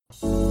The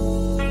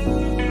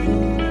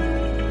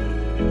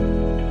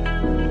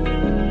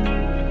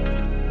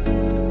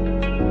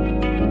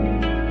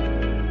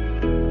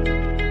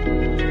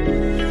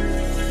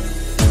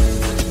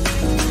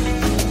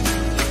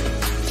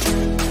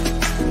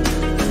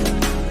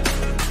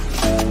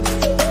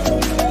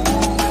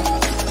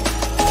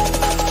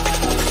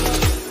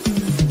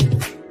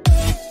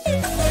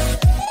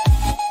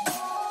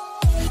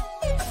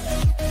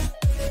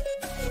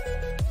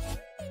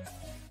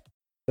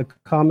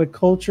Comic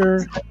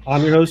Culture.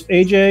 I'm your host,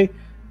 AJ.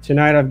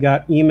 Tonight I've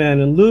got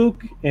E-Man and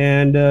Luke,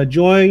 and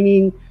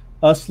joining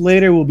us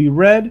later will be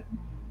Red.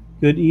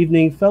 Good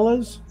evening,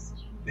 fellas.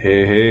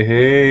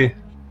 Hey.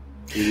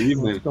 Good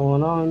evening. What's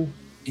going on?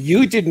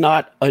 You did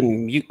not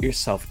unmute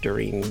yourself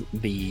during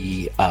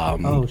the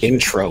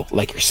intro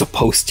like you're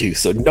supposed to,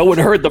 so no one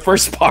heard the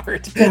first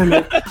part. Damn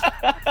it.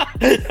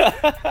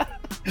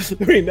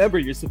 Remember,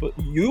 you are supposed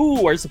to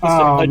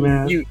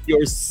unmute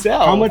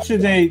yourself. How much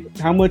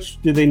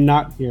did they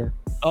not hear?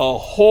 A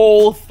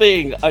whole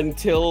thing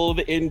until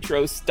the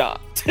intro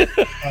stopped. Hey,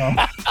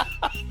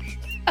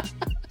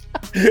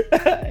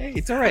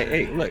 it's all right.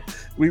 Hey, look,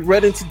 we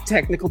run into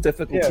technical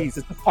difficulties.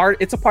 Yeah.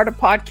 It's a part of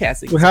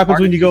podcasting. What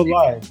happens when you go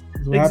live?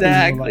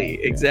 Exactly.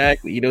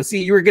 You know,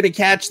 see, you were going to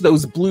catch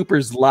those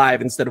bloopers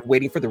live instead of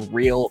waiting for the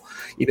real,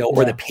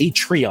 or the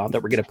Patreon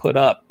that we're going to put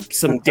up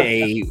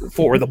someday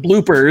for the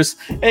bloopers.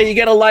 Hey, you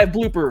get a live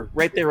blooper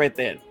right there, right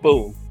then.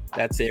 Boom.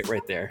 That's it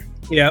right there.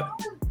 Yep.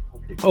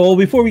 Oh,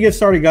 before we get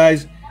started,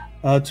 guys,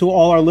 to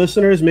all our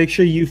listeners, make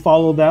sure you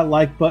follow that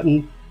like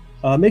button.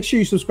 Make sure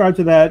you subscribe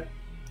to that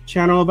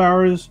channel of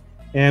ours,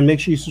 and make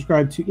sure you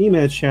subscribe to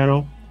E-Man's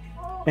channel,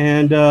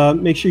 and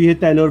make sure you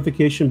hit that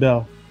notification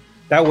bell.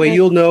 That way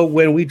you'll know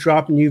when we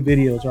drop new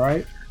videos, all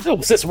right? So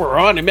since we're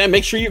on it, man,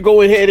 make sure you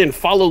go ahead and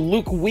follow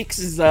Luke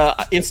Weeks'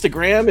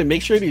 Instagram, and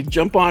make sure to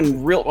jump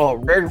on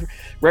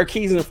Rare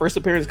Keys and First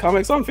Appearance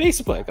Comics on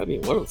Facebook. I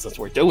mean, since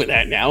we're doing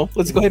that now,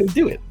 let's go ahead and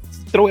do it.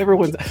 Throw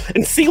everyone's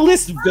and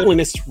C-list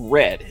villainous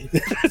Red.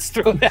 Let's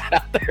throw that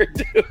out there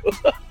too.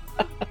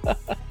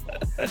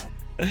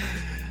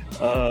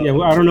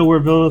 Well, I don't know where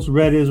Villainous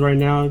Red is right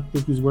now. I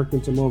think he's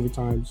working some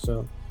overtime,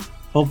 so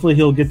hopefully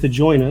he'll get to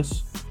join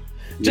us.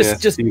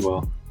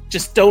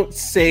 Just don't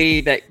say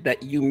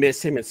that you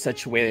miss him in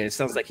such a way that it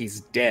sounds like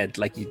he's dead,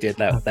 like you did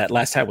that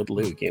last time with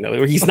Luke.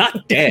 He's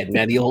not dead,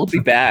 man. He'll be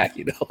back.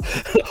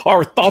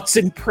 Our thoughts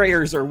and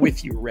prayers are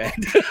with you, Red.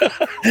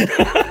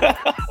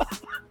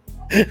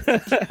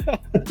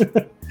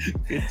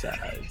 Good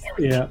times.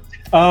 Yeah.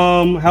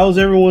 How's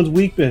everyone's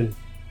week been?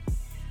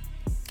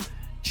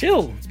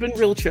 Chill. It's been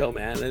real chill,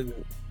 man, and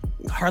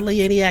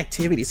hardly any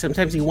activity.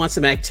 Sometimes you want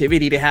some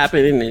activity to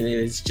happen, and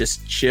it's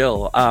just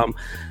chill.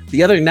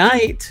 The other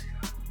night,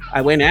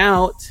 I went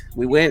out.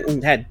 We went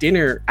and had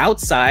dinner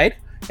outside.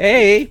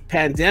 Hey,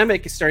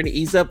 pandemic is starting to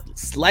ease up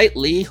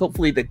slightly.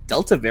 Hopefully, the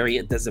Delta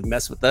variant doesn't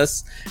mess with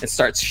us and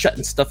starts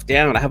shutting stuff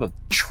down. I have a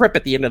trip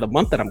at the end of the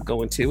month that I'm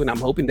going to, and I'm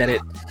hoping that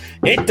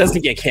it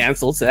doesn't get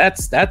canceled. So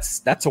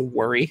that's a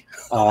worry.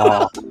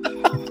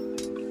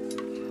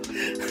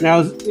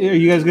 Now, are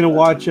you guys gonna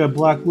watch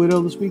Black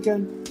Widow this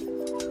weekend?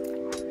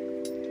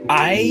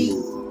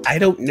 I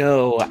don't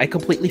know. I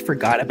completely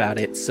forgot about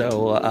it,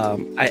 so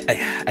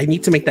I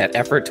need to make that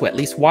effort to at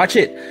least watch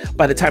it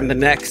by the time the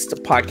next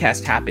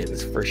podcast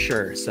happens for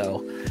sure.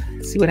 So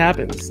see what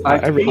happens.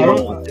 I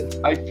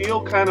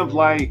feel kind of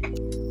like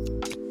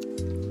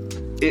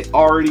it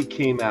already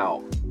came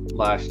out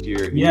last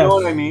year. You know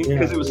what I mean?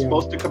 Because it was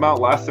supposed to come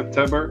out last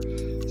September.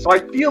 So I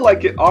feel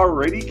like it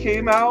already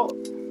came out.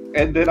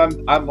 And then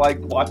I'm like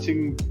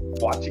watching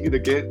it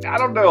again. I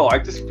don't know. I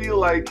just feel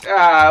like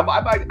I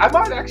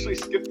might actually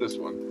skip this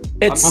one.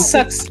 It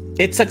sucks.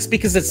 It sucks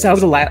because it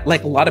sounds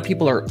like a lot of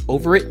people are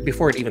over it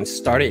before it even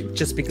started,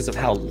 just because of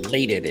how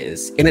late it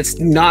is. And it's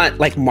not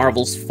like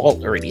Marvel's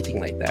fault or anything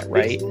like that,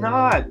 right? It's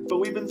not. But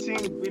we've been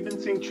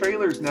seeing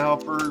trailers now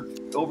for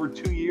over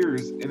 2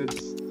 years, and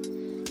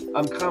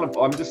I'm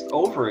just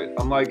over it.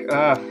 I'm like,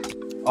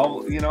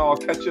 I'll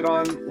catch it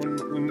on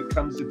when it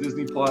comes to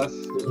Disney Plus.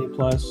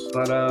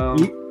 But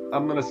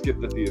I'm gonna skip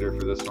the theater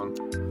for this one.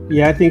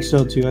 Yeah, I think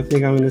so too. I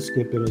think I'm gonna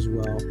skip it as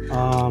well.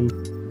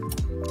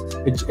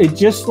 It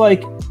just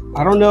like,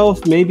 I don't know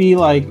if maybe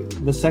like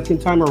the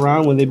second time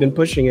around when they've been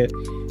pushing it,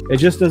 it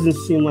just doesn't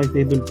seem like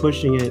they've been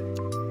pushing it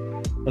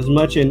as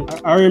much. And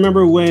I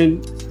remember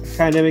when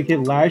pandemic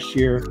hit last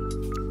year,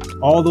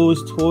 all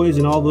those toys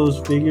and all those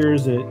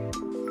figures that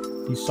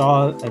you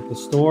saw at the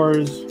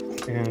stores,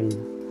 and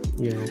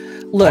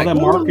look, all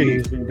that marketing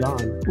has been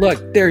gone.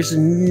 Look, there's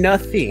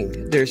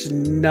nothing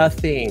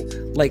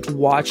like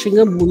watching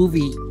a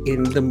movie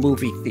in the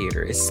movie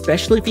theater,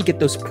 especially if you get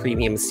those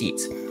premium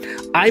seats.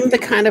 I'm the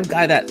kind of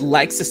guy that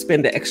likes to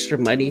spend the extra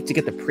money to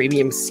get the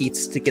premium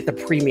seats, to get the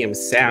premium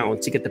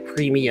sound, to get the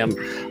premium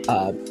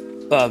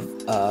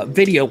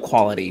video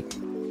quality.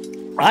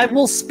 I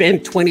will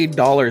spend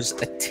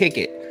 $20 a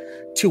ticket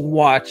to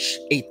watch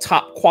a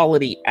top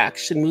quality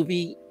action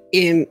movie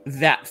in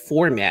that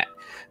format,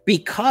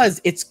 because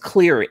it's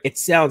clearer, it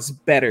sounds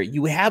better.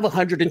 You have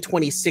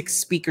 126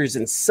 speakers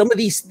in some of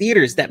these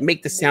theaters that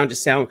make the sound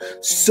just sound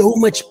so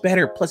much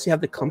better. Plus, you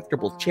have the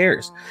comfortable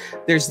chairs.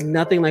 There's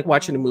nothing like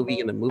watching a movie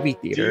in the movie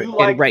theater. Do you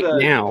like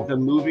now the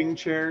moving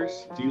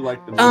chairs? Do you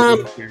like the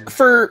moving chairs?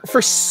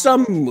 For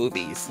some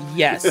movies,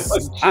 yes. Is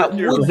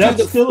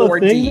that still a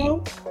thing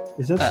though?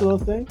 Is that still a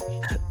thing?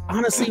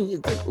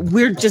 Honestly,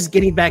 we're just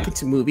getting back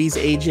into movies,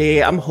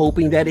 AJ. I'm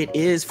hoping that it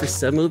is for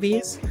some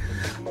movies.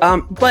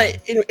 But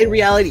in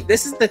reality,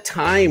 this is the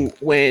time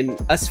when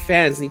us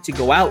fans need to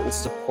go out and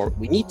support.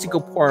 We need to go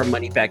pour our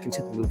money back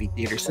into the movie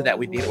theater so that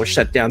way they don't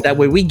shut down. That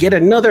way we get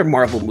another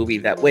Marvel movie.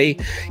 That way,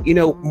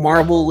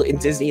 Marvel and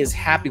Disney is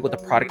happy with the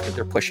product that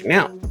they're pushing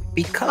out.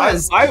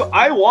 Because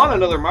I want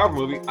another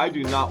Marvel movie. I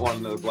do not want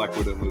another Black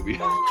Widow movie.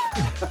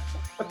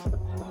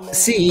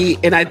 See,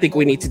 and I think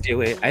we need to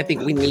do it. I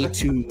think we need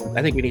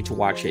to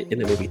watch it in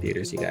the movie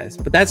theaters, you guys.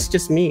 But that's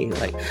just me.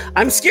 Like,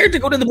 I'm scared to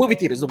go to the movie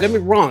theaters. Don't get me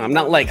wrong. I'm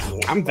not like,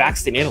 I'm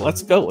vaccinated,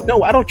 let's go.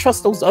 No, I don't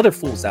trust those other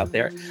fools out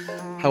there.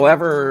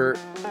 However,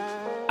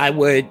 I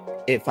would,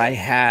 if I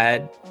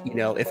had,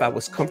 if I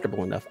was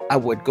comfortable enough, I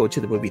would go to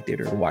the movie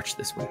theater and watch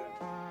this one.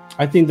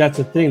 I think that's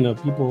the thing, though.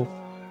 People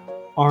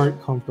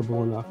aren't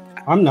comfortable enough.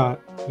 I'm not,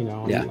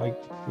 Yeah. I'm like,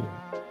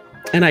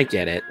 And I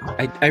get it.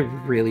 I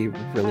really,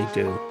 really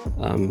do.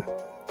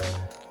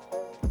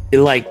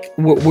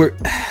 We're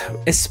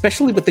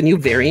especially with the new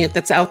variant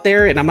that's out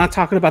there, and I'm not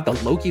talking about the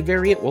Loki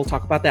variant. We'll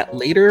talk about that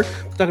later.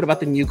 We're talking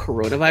about the new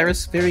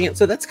coronavirus variant.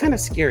 So that's kind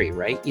of scary,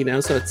 right?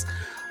 So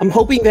I'm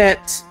hoping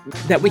that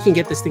we can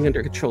get this thing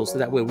under control, so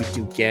that way we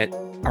do get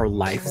our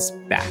lives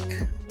back,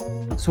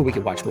 so we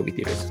can watch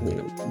movies in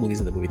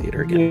the movie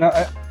theater again.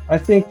 Yeah, I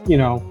think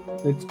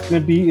it's gonna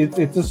be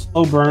it's a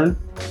slow burn.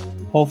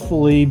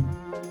 Hopefully,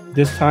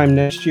 this time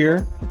next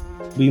year,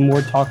 be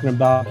more talking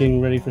about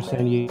getting ready for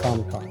San Diego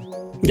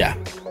Comic-Con. Yeah,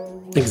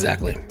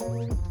 exactly.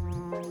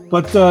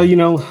 But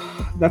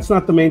that's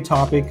not the main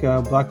topic.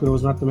 Black Widow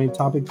is not the main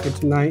topic for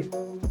tonight.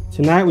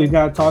 Tonight we've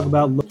got to talk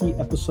about Loki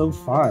episode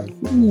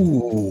 5.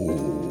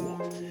 Ooh,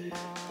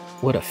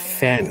 what a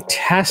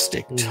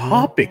fantastic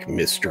topic,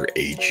 Mr.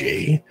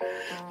 AJ.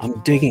 I'm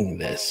digging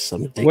this.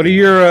 What are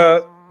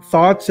your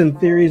thoughts and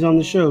theories on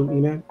the show,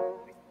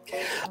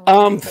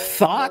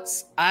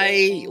 Thoughts?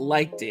 I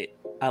liked it.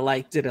 I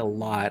liked it a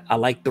lot. I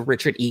like the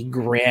Richard E.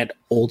 Grant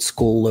old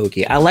school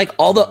Loki. I like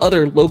all the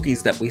other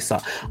Lokis that we saw.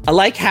 I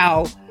like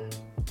how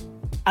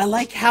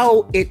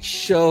it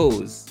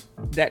shows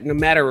that no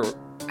matter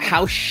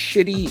how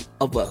shitty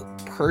of a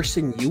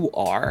person you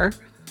are,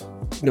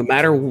 no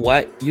matter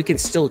what, you can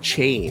still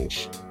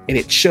change. And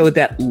it showed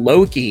that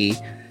Loki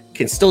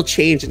can still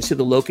change into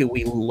the Loki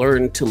we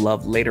learn to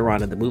love later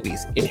on in the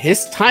movies. In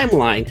his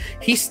timeline,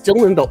 he's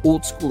still in the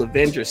old school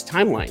Avengers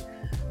timeline.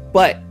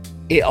 But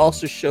it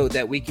also showed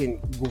that we can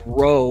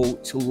grow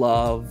to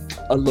love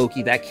a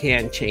Loki that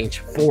can change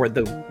for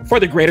the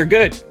greater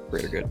good.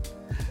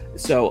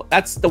 So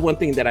that's the one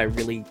thing that I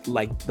really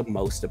liked the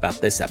most about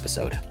this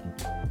episode.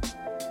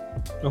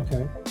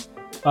 Okay.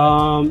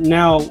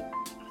 Now,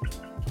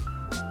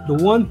 the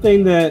one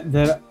thing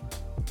that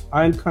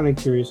I'm kind of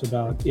curious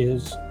about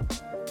is,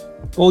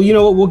 well, you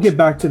know what? We'll get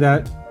back to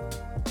that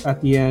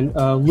at the end.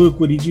 Luke,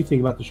 what did you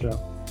think about the show?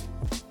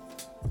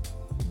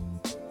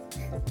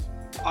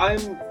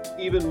 I'm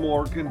even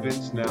more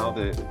convinced now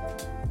that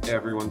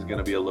everyone's going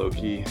to be a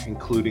Loki,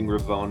 including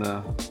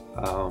Ravonna.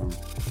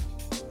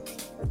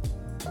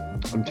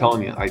 I'm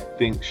telling you, I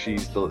think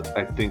she's going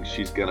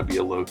to be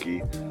a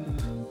Loki.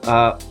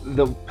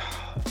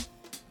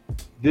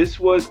 This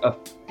was a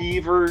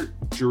fever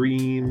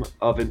dream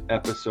of an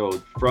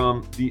episode,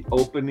 from the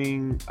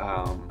opening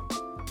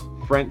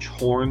French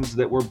horns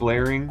that were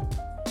blaring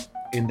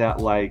in that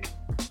like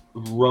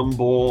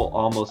rumble,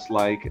 almost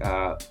like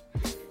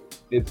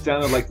it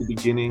sounded like the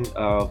beginning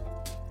of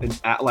it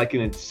sounded like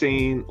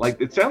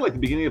the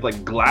beginning of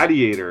like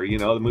Gladiator,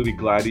 the movie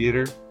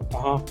Gladiator.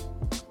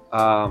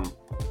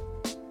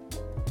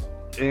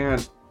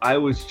 And I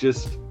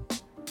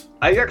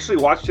actually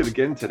watched it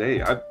again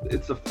today.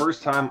 It's the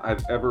first time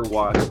I've ever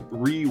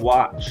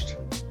rewatched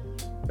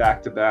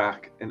back to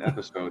back an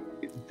episode.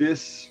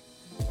 This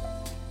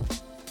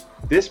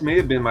may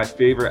have been my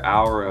favorite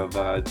hour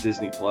of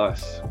Disney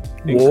Plus.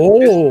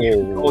 Whoa!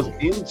 It goes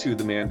into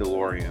The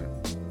Mandalorian.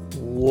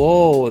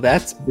 Whoa,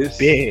 that's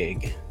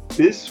big.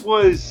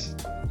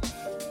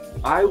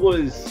 I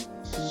was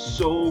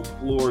so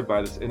floored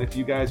by this. And if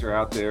you guys are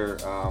out there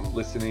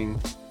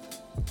listening,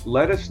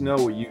 let us know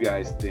what you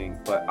guys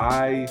think. But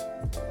I've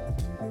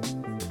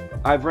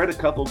read a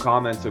couple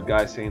comments of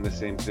guys saying the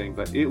same thing,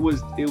 but it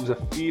was a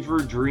fever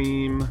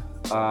dream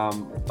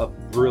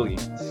of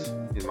brilliance,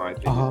 in my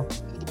opinion.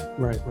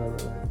 Right.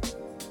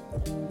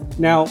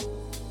 Now,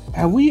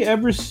 have we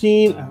ever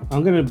seen,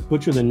 I'm going to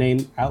butcher the name,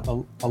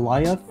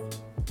 Alioth?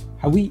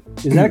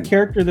 Is that a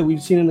character that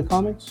we've seen in the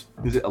comics?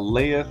 Is it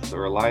Alioth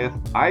or Alioth?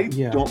 I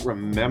don't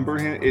remember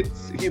him.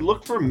 He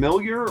looked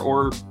familiar,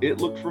 or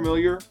it looked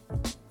familiar.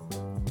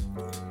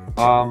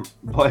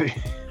 But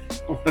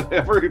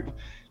whenever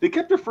they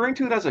kept referring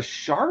to it as a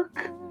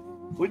shark,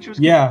 which was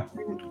Yeah.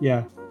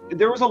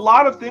 There was a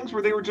lot of things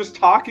where they were just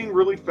talking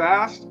really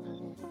fast,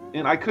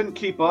 and I couldn't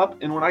keep up.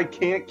 And when I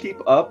can't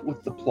keep up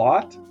with the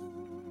plot,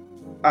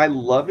 I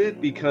love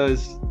it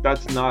because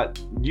that's not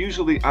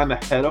usually I'm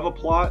ahead of a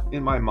plot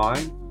in my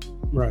mind.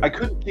 Right. I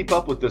couldn't keep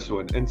up with this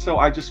one, and so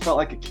I just felt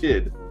like a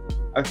kid.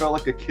 I felt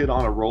like a kid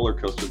on a roller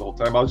coaster the whole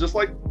time. I was just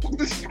like,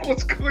 "This is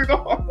what's going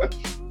on."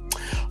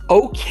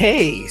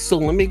 Okay, so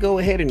let me go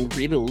ahead and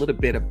read a little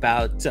bit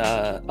about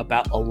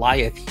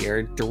Alioth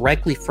here,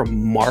 directly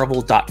from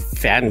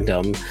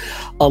Marvel.fandom.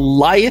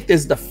 Alioth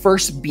is the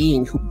first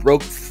being who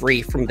broke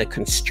free from the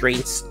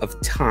constraints of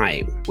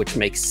time, which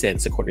makes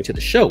sense according to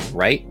the show,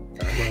 right?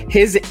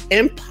 His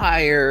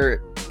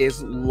empire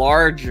is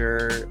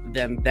larger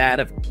than that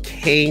of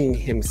Kang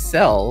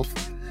himself,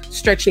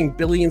 stretching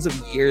billions of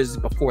years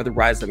before the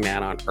rise of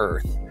man on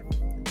Earth.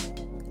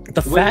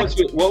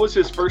 What was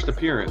his first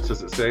appearance?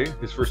 Does it say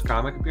his first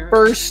comic appearance?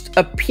 First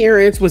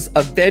appearance was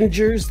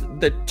Avengers: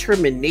 The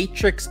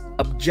Terminatrix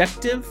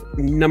Objective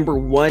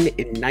 #1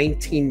 in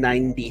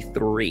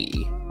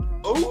 1993.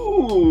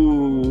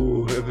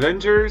 Oh,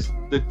 Avengers: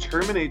 The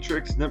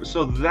Terminatrix.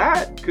 So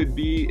that could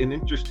be an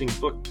interesting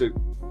book to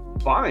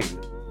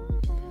find.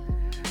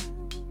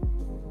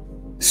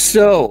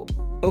 So,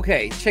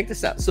 okay, check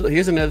this out. So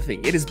here's another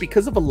thing. It is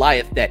because of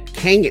Alioth that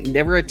Kang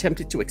never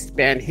attempted to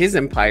expand his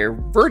empire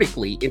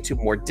vertically into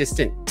more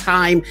distant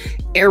time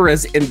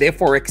eras and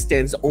therefore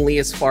extends only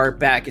as far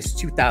back as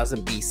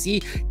 2000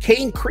 BC.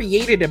 Kang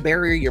created a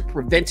barrier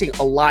preventing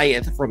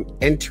Alioth from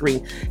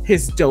entering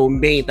his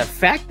domain. The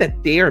fact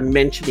that they are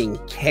mentioning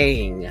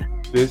Kang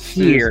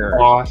here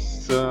is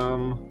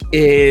awesome.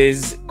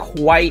 Is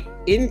quite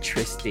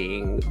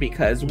interesting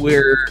because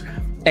we're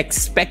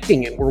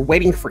expecting it. We're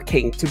waiting for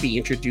Kang to be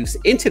introduced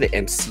into the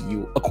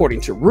MCU,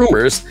 according to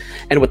rumors.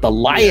 And with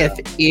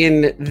Alioth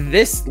in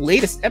this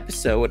latest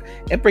episode,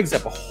 it brings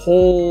up a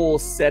whole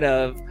set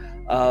of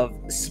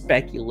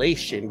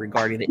speculation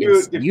regarding the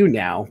MCU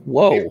now.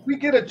 Whoa. If we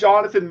get a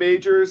Jonathan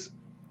Majors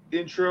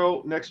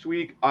intro next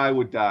week, I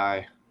would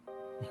die.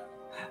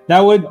 That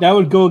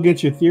would go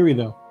against your theory,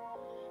 though.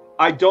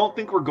 I don't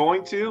think we're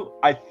going to.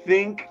 I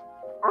think.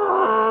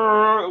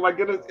 Am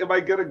I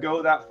gonna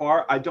go that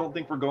far? I don't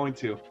think we're going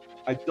to.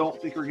 I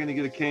don't think we're gonna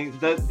get a Kang.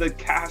 The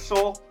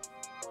castle.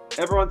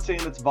 Everyone's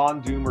saying it's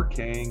Von Doom or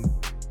Kang.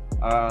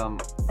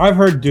 I've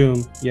heard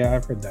Doom. Yeah,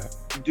 I've heard that.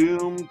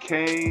 Doom,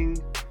 Kang.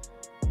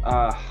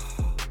 Gosh.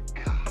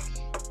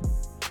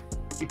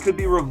 It could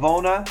be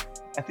Ravonna.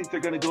 I think they're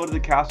gonna go to the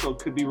castle. It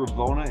could be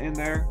Ravonna in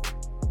there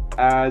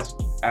as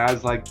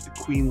like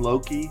Queen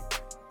Loki.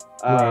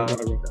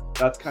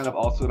 That's kind of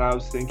also what I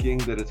was thinking,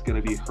 that it's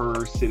going to be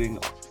her sitting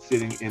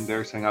in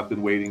there saying, "I've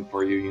been waiting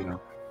for you," you know.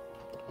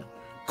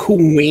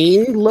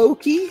 Queen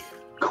Loki?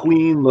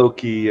 Queen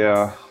Loki,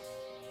 yeah.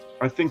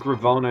 I think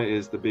Ravonna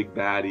is the big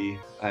baddie,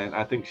 and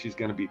I think she's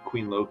going to be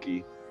Queen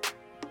Loki.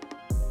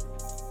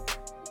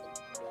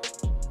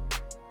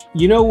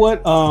 You know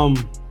what?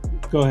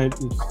 Go ahead.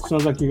 It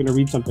sounds like you're going to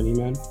read something,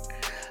 E-Man.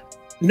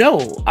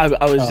 No, I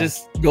was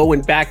just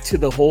going back to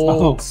the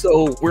whole.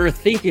 So we're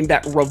thinking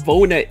that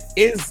Ravonna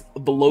is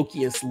the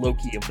Lokiest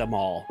Loki of them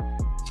all,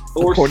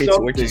 or according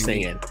something. to what you're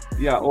saying.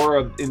 Yeah, or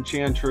an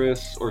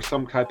enchantress, or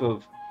some type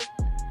of,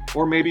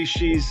 or maybe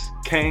she's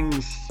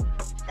Kang's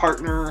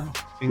partner.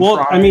 Well,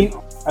 crime. I mean,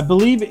 I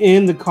believe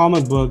in the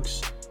comic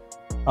books,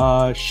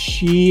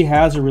 she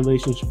has a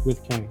relationship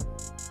with Kang.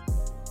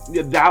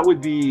 Yeah, that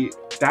would be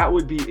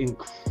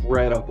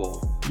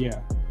incredible. Yeah,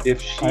 if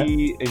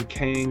she and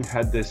Kang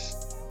had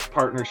this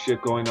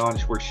partnership going on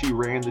where she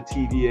ran the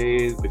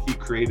TVA, but he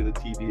created the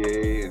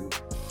TVA. And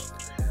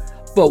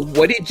but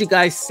what did you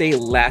guys say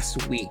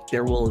last week?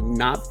 There will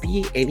not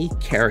be any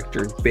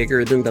character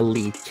bigger than the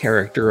lead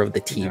character of the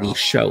TV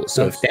show.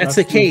 So if that's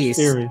the case,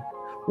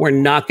 we're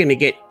not going to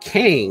get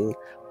Kang.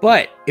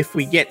 But if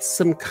we get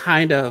some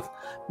kind of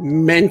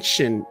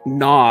mention,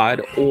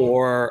 nod,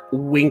 or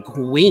wink,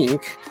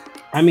 wink.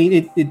 I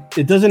mean,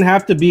 it doesn't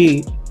have to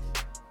be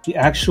the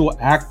actual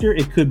actor.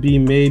 It could be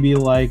maybe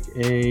like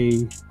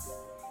a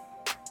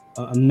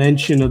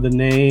mention of the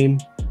name,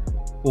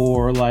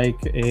 or like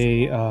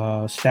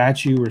a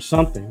statue or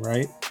something,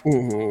 right?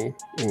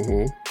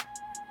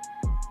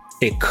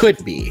 It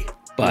could be,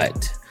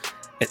 but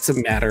it's a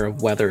matter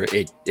of whether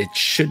it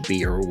should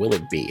be or will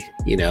it be,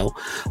 you know?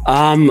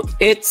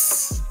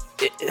 It's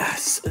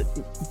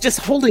just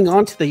holding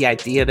on to the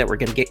idea that we're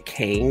going to get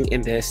Kang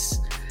in this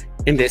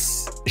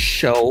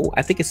show.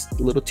 I think it's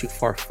a little too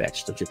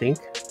far-fetched, don't you think?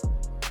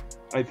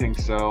 I think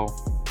so.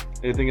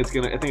 I think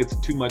it's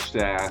too much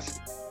to ask.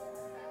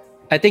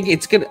 I think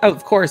it's gonna,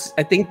 of course,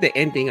 I think the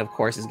ending, of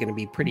course, is gonna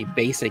be pretty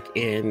basic,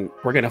 and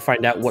we're gonna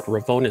find out what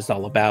Ravonna is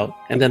all about,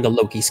 and then the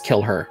Lokis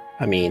kill her.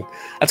 I mean,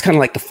 that's kind of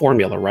like the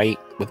formula, right?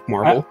 With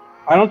Marvel.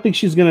 I don't think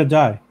she's gonna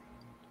die.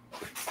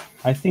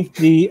 I think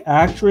the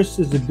actress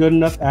is a good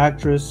enough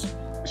actress.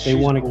 They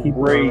want to keep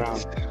her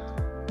around.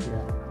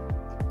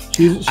 Yeah.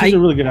 She's a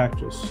really good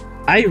actress.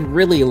 I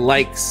really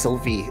like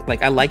Sylvie.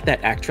 Like, I like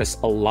that actress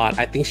a lot.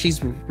 I think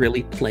she's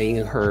really playing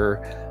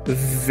her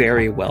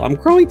very well. I'm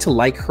growing to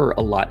like her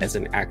a lot as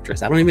an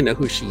actress. I don't even know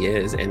who she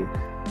is, and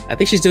I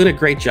think she's doing a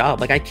great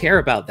job. Like, I care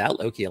about that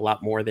Loki a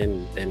lot more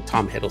than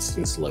Tom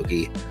Hiddleston's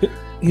Loki.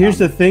 Here's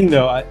the thing,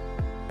 though.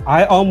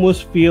 I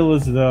almost feel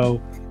as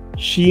though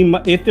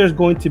if there's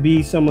going to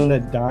be someone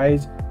that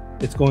dies,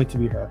 it's going to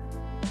be her.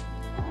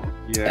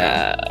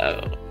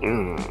 Yeah.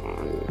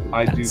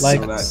 I do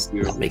feel that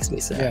too. That makes me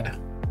sad. Yeah.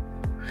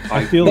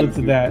 I feel I it's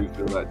that.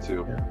 feel that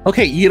too.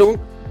 Okay,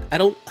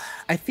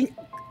 I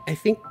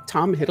think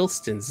Tom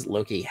Hiddleston's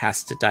Loki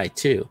has to die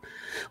too.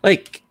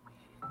 Like,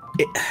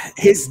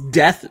 his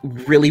death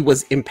really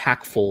was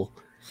impactful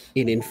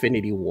in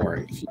Infinity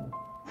War.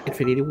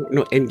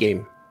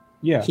 Endgame.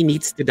 Yeah. He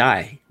needs to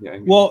die. Yeah.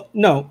 Well,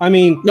 no, I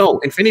mean, No,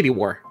 Infinity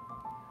War.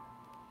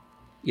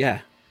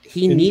 Yeah.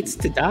 He needs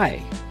to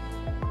die.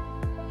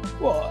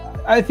 well,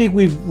 I think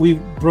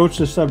we've broached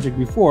the subject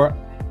before.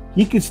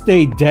 He could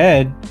stay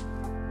dead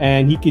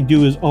and he could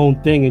do his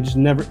own thing and just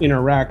never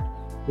interact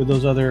with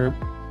those other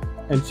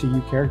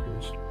MCU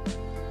characters.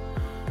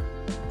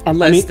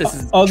 Unless this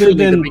is truly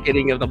the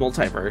beginning of the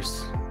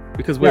multiverse.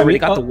 Because we already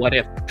got the What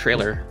If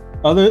trailer.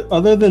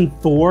 Other than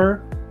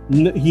Thor,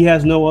 he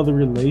has no other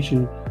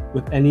relation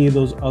with any of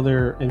those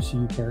other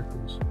MCU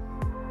characters.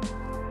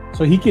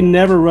 So he can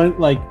never run,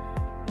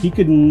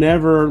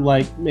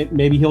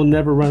 maybe he'll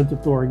never run into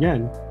Thor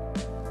again.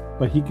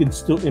 But he could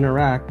still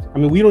interact. I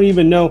mean, we don't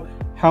even know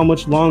how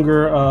much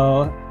longer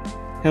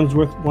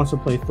Hemsworth wants to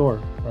play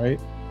Thor, right?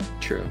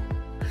 True.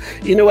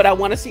 You know what I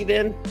want to see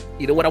then?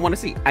 You know what I want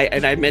to see?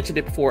 I mentioned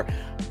it before.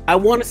 I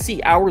want to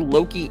see our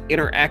Loki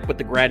interact with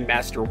the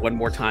Grandmaster one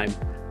more time.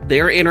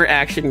 Their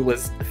interaction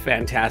was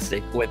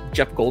fantastic with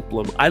Jeff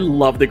Goldblum. I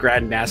love the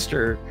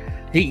Grandmaster.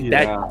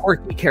 That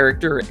quirky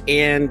character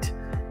and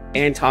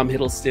Tom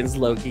Hiddleston's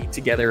Loki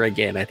together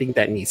again. I think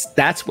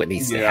that's what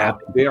needs to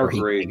happen. They are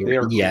great. They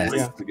are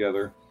great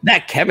together.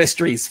 That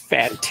chemistry is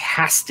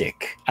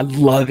fantastic. I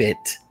love it.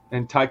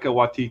 And Taika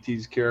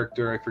Waititi's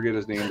character, I forget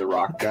his name, the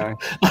Rock guy.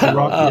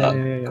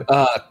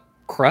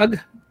 Krug?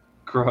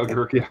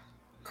 Krug, yeah.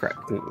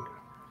 Krug.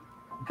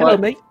 Hello,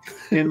 mate.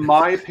 In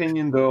my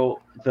opinion,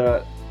 though,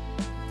 the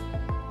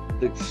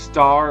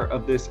star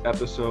of this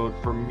episode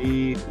for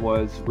me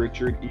was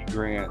Richard E.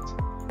 Grant.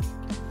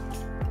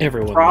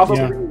 Everyone.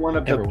 Probably one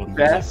of the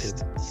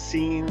best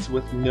scenes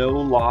with no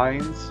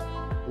lines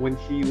when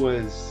he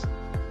was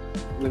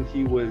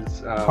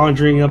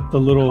conjuring up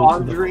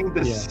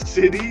the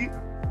city.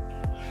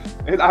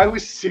 And I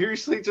was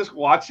seriously just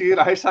watching it.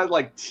 I just had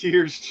like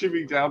tears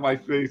streaming down my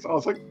face. I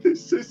was like,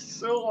 this is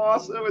so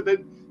awesome. And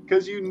then,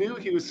 because you knew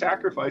he was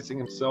sacrificing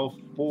himself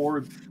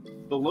for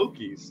the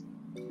Lokis.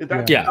 And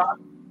that's not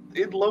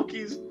in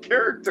Loki's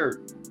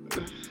character.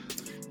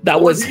 That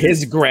was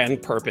his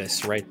grand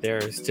purpose right there,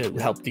 is to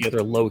help the other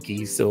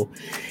Lokis. So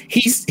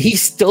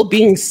he's still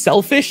being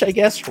selfish, I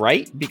guess,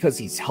 right? Because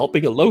he's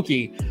helping a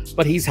Loki,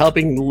 but he's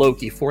helping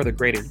Loki for the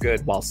greater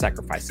good while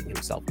sacrificing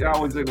himself. That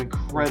was an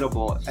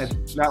incredible,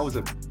 and that was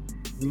a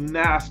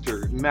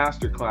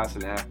master class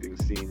in acting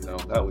scene, though.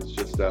 That was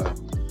just a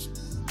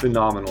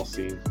phenomenal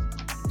scene.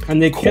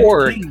 And they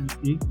Korg.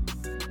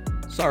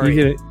 Sorry,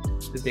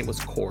 his name was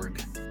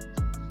Korg,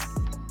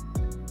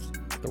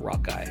 the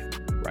rock guy.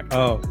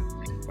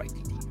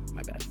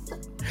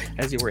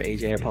 As you were,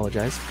 AJ, I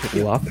apologize. Cut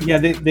you off. Yeah,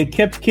 they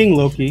kept King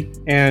Loki,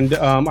 and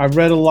I've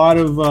read a lot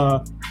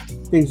of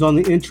things on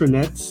the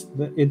intranets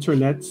that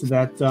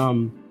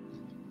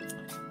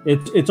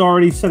it's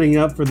already setting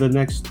up for the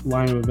next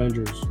line of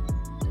Avengers.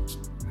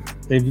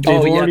 They've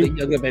already... the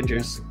Young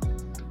Avengers.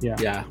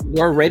 Yeah,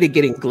 we're already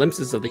getting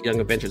glimpses of the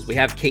Young Avengers. We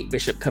have Kate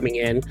Bishop coming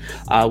in.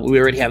 We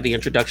already have the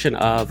introduction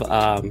of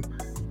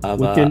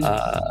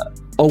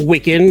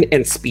Wiccan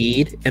and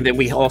Speed, and then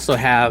we also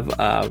have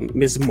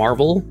Ms.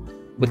 Marvel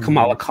with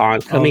Kamala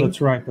Khan coming. Oh,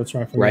 that's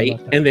right. Right,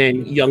 and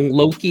then young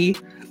Loki.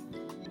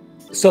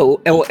 So,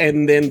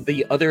 and then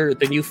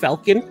the new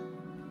Falcon.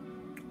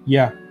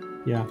 Yeah.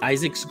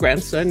 Isaac's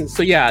grandson.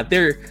 So yeah,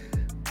 they're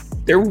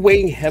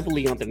weighing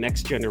heavily on the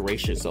next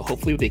generation. So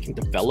hopefully they can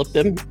develop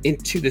them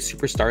into the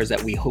superstars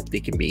that we hope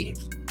they can be.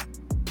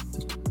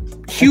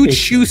 Huge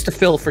shoes to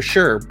fill for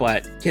sure,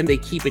 but can they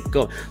keep it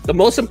going? The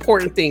most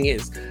important thing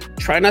is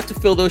try not to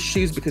fill those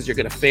shoes because you're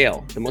going to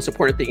fail. The most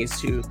important thing is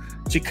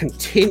to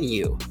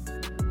continue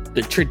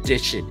the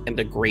tradition and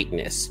the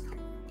greatness.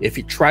 If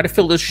you try to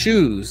fill those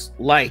shoes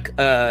like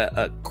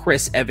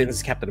Chris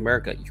Evans Captain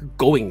America, you're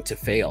going to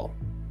fail.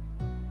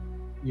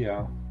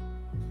 Yeah.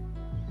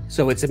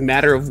 So it's a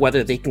matter of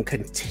whether they can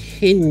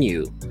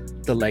continue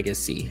the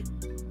legacy.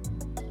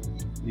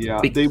 Yeah,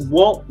 they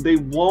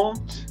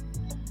won't.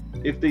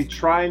 If they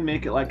try and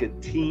make it like a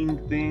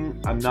teen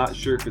thing, I'm not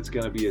sure if it's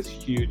going to be as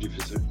huge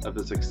of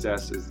a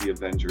success as the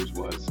Avengers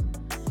was.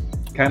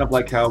 Kind of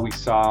like how we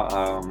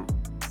saw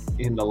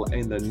in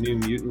the New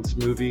Mutants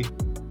movie,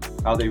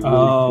 how they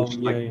really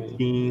pushed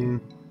teen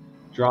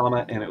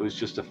drama, and it was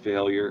just a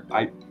failure.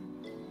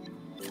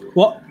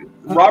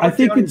 Robert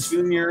Downey it's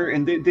Jr.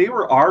 and they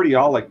were already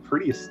all like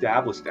pretty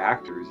established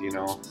actors, you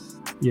know,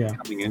 yeah.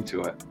 coming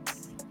into it.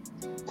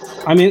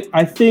 I mean,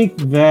 I think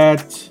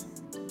that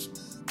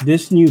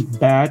this new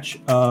batch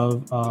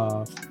of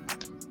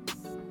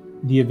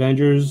the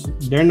Avengers,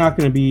 they're not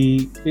going to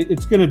be.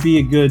 It's going to be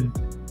a good,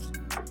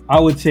 I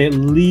would say, at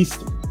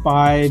least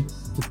 5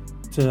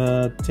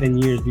 to 10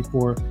 years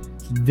before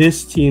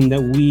this team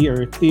that we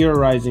are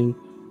theorizing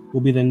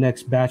will be the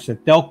next batch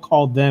that they'll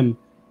call them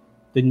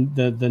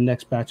the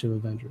next batch of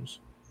Avengers.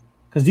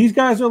 Because these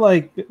guys are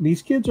like,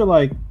 these kids are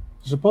like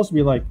supposed to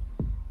be like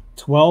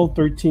 12,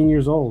 13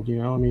 years old, you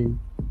know? I mean,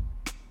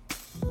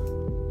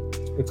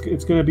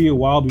 it's going to be a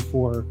while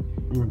before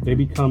they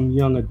become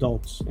young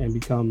adults and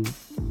become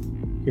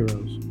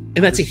heroes.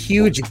 And that's a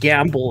huge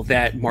gamble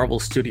that Marvel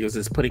Studios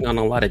is putting on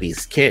a lot of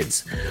these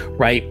kids,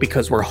 right?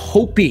 Because we're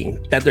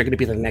hoping that they're going to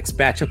be the next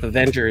batch of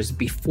Avengers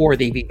before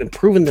they've even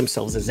proven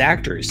themselves as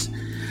actors.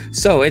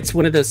 So it's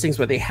one of those things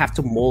where they have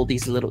to mold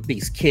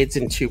these kids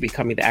into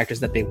becoming the actors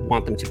that they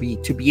want them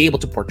to be able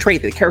to portray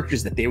the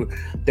characters that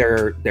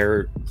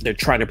they're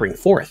trying to bring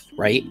forth,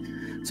 right?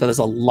 So there's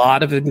a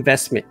lot of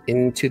investment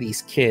into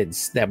these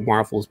kids that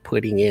Marvel's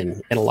putting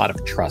in, and a lot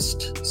of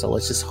trust. So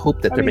let's just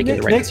hope that they're making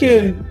the right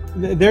decision.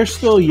 They're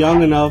still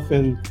young enough,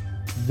 and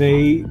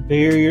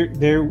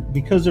they're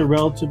because they're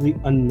relatively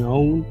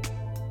unknown.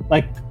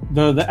 Like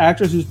the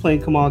actress who's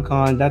playing Kamala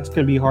Khan, that's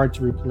going to be hard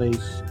to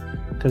replace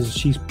because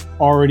she's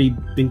already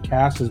been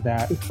cast as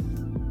that.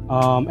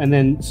 And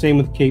then same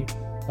with Kate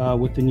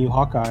with the new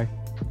Hawkeye.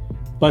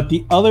 But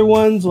the other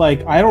ones,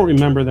 like, I don't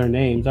remember their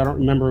names. I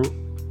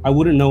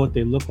wouldn't know what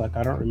they look like.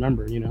 I don't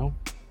remember, you know?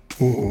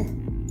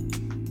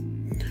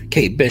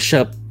 Kate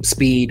Bishop,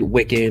 Speed,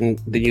 Wiccan,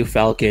 the new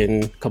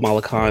Falcon,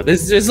 Kamala Khan.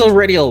 There's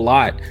already a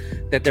lot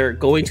that they're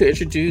going to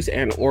introduce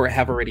or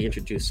have already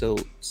introduced. So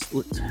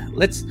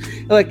let's,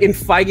 like, in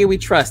Feige we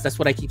trust. That's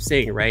what I keep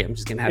saying, right? I'm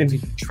just going to have to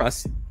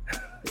trust.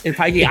 In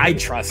Feige, I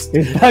trust.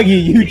 In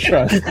Feige, you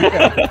trust.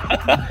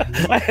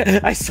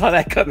 I saw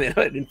that coming.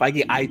 In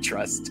Feige, I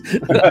trust.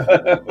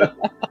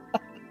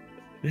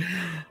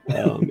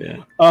 Oh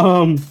man.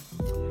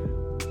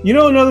 You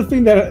know, another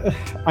thing that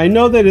I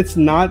know that it's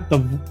not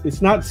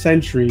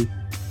Sentry,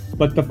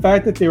 but the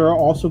fact that they were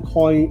also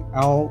calling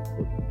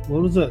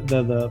what was it,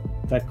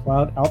 that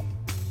cloud,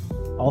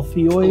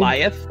 Althioid?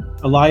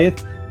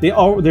 Alioth.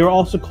 They were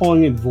also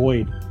calling it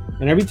Void,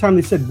 and every time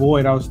they said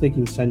Void, I was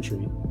thinking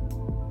Sentry.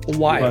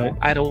 Why? But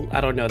I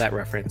don't know that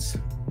reference.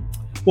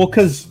 Well,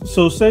 because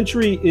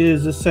Sentry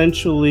is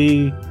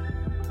essentially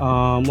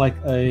like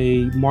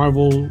a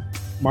Marvel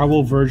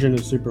version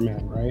of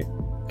Superman, right?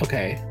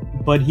 Okay.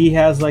 But he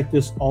has like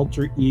this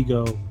alter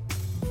ego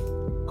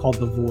called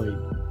the Void.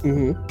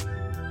 Mm-hmm.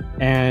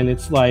 And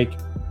it's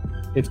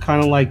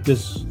kind of like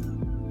this.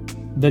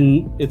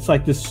 Then it's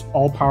like this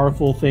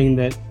all-powerful thing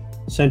that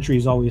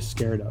Sentry's always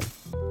scared of.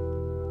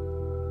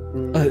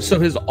 So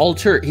he's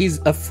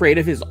afraid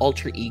of his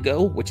alter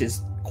ego, which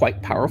is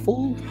quite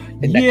powerful.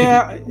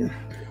 Yeah.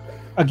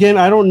 Again,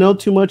 I don't know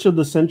too much of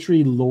the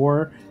Sentry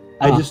lore.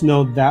 I just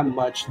know that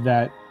much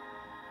that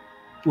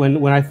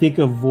when I think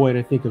of Void,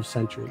 I think of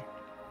Sentry.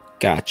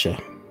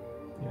 Gotcha.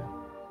 Yeah.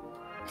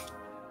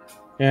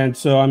 And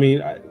so, I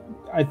mean,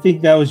 I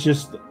think that was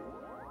just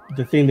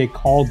the thing they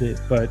called it,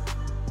 but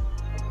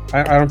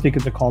I don't think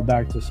it's a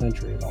callback to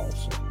Sentry at all.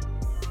 So.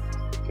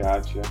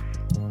 Gotcha.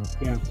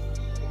 Yeah.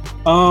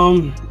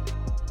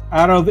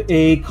 Out of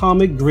a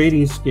comic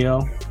grading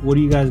scale, what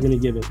are you guys going to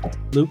give it?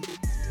 Luke?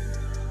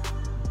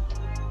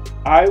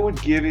 I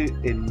would give it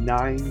a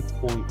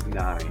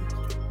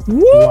 9.9.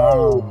 Woo!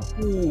 Wow.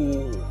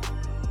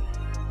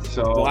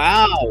 So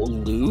wow,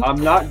 Luke.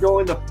 I'm not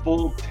going the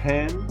full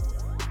 10.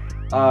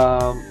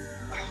 I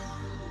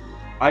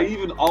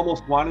even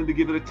almost wanted to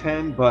give it a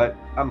 10, but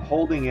I'm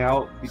holding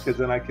out because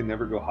then I can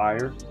never go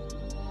higher.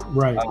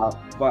 Right.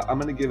 But I'm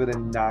going to give it a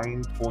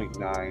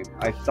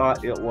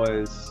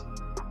 9.9.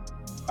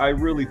 I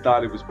really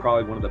thought it was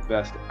probably one of the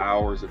best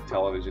hours of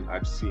television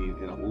I've seen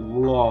in a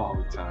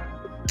long time.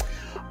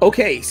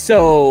 Okay,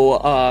 so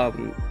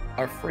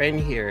our friend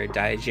here,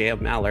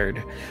 Diajay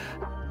Mallard,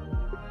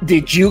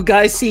 did you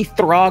guys see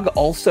Throg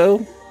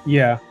also?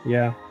 Yeah.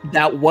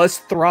 That was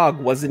Throg,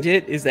 wasn't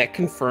it? Is that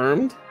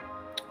confirmed?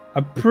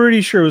 I'm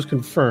pretty sure it was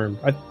confirmed.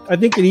 I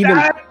think it even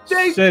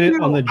said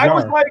it on the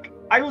jar.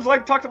 I was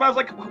like,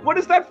 what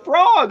is that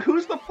frog?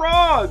 Who's the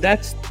frog?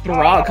 That's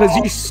Throg, because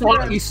you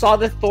saw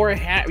the Thor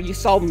hat, you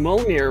saw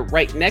Mjolnir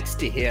right next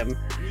to him.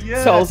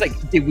 Yes. So I was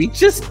like, did we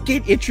just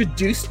get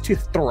introduced to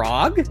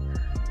Throg?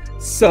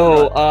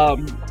 So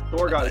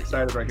Thor got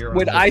excited right here.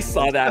 When I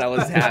saw that, I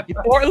was happy.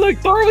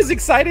 Thor was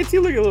excited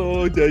too. Like,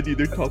 oh, Daddy,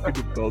 they're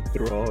talking about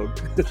Throg.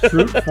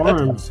 Fruit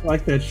Farms, I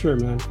like that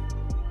shirt, man.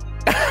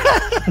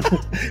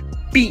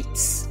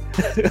 Beats.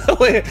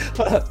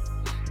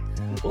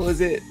 What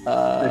was it?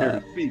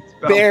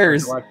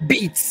 Bears.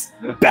 Beats.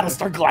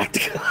 Battlestar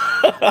Galactica.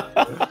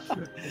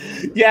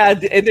 Yeah,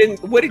 and then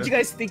what did you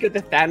guys think of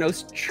the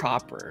Thanos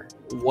chopper?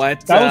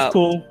 That was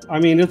cool. I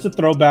mean, it's a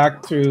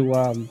throwback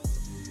to,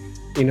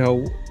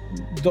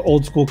 the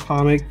old school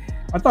comic.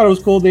 I thought it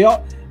was cool.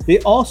 They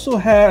also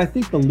had, I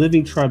think, the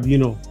Living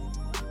Tribunal.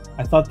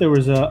 I thought there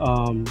was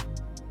a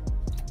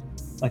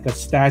like a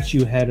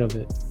statue head of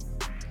it.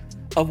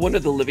 Of one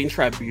of the living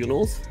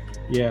tribunals.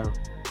 Yeah.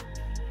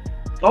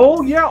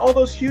 Oh yeah, all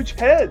those huge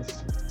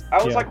heads.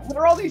 I was Yeah. like, what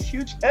are all these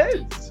huge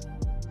heads?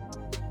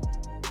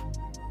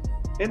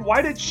 And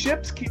why did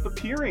ships keep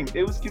appearing?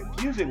 It was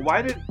confusing.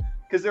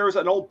 Because there was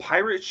an old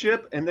pirate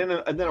ship and then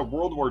a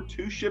World War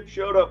II ship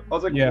showed up. I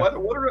was like, Yeah.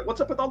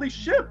 what's up with all these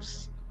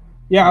ships?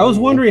 Yeah, I was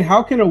wondering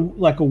how can a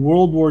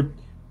World War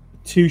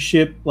II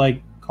ship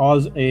like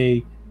cause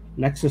a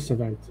Nexus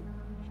event?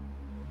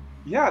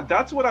 Yeah,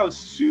 that's what I was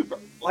super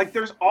like.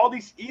 There's all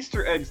these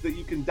Easter eggs that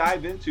you can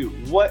dive into.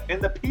 What and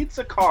the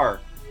pizza car?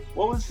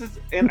 What was this?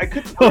 And I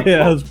couldn't. Oh yeah,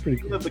 that was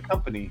pretty cool. Of the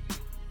company,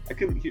 I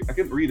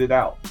couldn't read it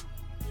out.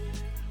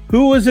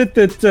 Who was it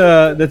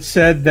that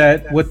said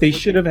that what they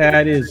should have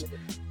had is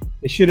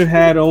they should have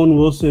had Owen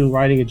Wilson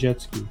riding a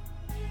jet ski?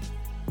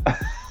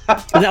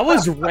 That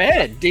was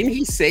Red. Didn't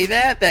he say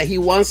that he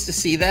wants to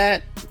see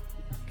that?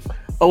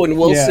 Owen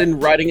Wilson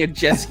riding a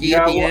jet ski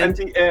at the end. At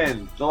the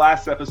end, the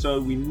last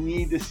episode, we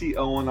need to see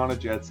Owen on a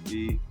jet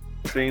ski,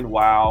 saying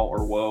 "wow"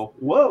 or "whoa,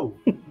 whoa,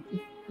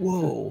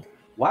 Whoa,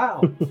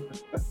 wow."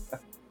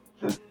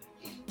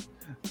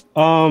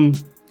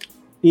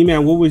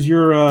 E-Man, what's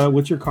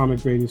your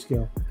comic grading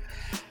scale?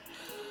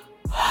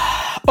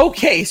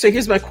 Okay, so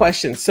here's my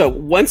question. So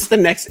once the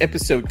next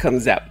episode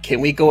comes out,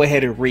 can we go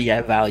ahead and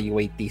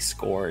reevaluate these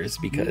scores?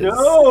 Because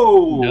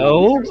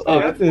No,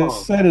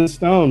 it's set in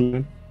stone,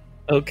 man.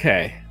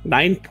 Okay,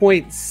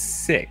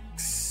 9.6.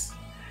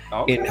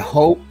 Okay. In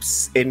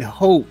hopes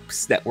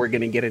that we're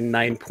gonna get a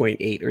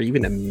 9.8 or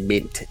even a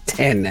mint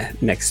 10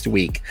 next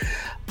week.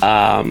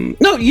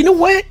 No, you know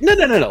what?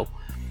 No.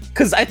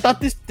 Because I thought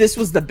this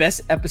was the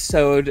best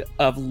episode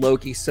of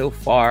Loki so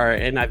far,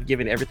 and I've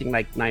given everything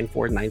like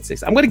 9.4,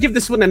 9.6. I'm gonna give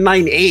this one a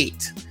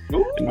 9.8.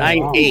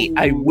 9.8.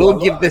 I will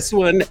give this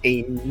one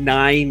a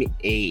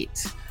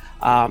 9.8.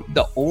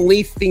 The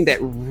only thing that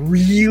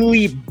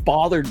really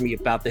bothered me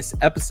about this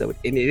episode,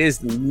 and it is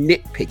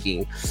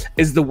nitpicking,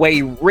 is the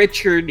way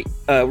Richard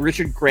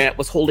Grant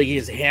was holding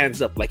his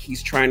hands up like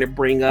he's trying to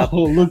bring up.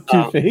 Oh, look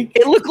too fake.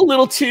 It looked a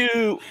little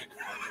too.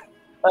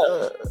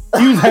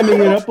 He was hemming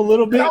it up a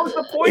little bit. That was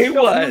the point. It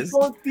was. He was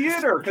going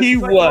theater. He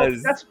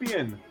was.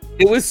 Thespian.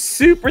 It was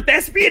super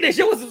thespianish.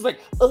 It was just like,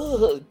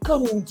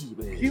 come to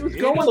me. He was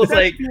going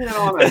thespian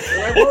on it.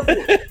 And I loved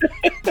it.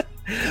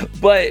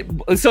 But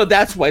so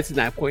that's why it's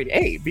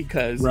 9.8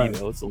 because Right.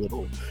 it's a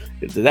little.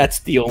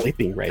 That's the only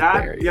thing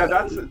there. Yeah,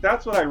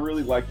 that's what I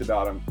really liked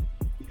about him,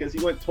 because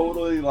he went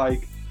totally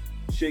like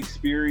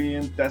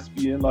Shakespearean,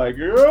 thespian, like.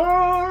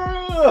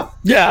 "Ah!"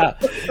 Yeah,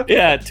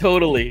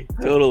 totally.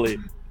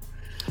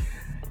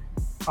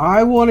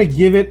 I want to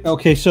give it a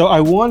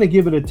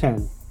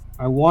 10.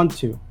 I want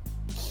to.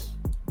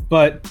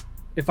 But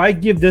if I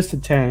give this a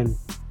 10,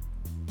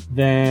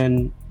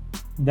 then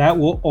that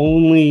will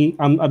only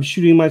I'm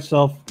shooting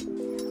myself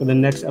for the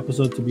next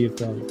episode to be a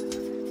failure.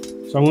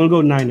 So I'm going to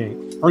go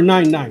 9.8 or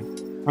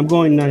 9.9. I'm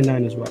going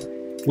 9.9 as well,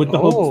 with the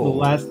hopes the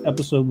last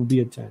episode will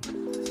be a 10.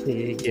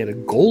 You get a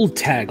gold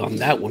tag on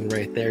that one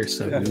right there.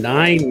 So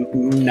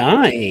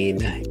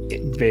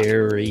 9.9.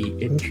 Very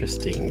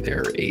interesting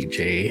there,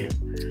 AJ.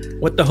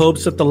 With the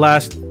hopes that the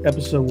last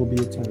episode will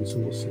be a 10, so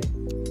we'll see.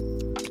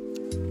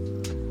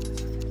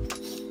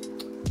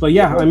 But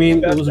yeah, I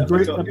mean, it was a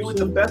great episode. It was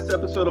the best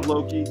episode of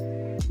Loki.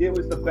 It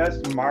was the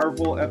best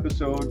Marvel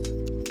episode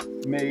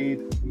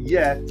made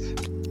yet.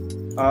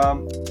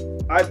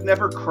 I've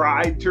never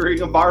cried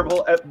during an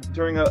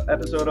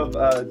episode of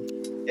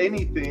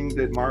anything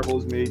that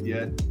Marvel's made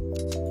yet.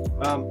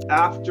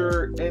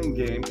 After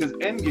Endgame, because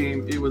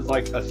Endgame, it was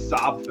like a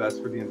sob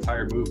fest for the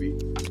entire movie.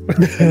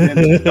 And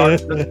then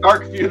the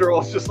Stark funeral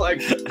is just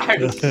like,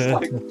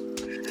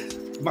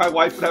 my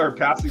wife and I were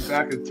passing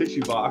back a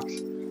tissue box.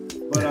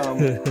 But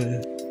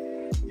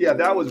yeah,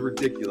 that was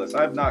ridiculous.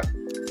 I have not.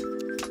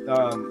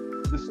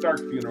 The Stark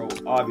funeral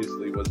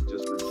obviously was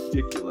just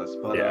ridiculous,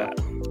 but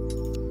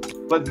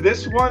but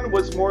this one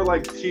was more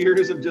like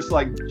tears of just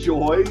like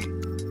joy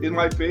in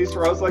my face,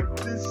 where I was like,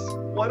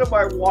 what am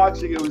I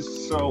watching? It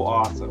was so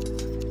awesome.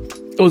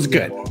 It was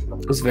good.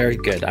 It was very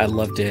good. I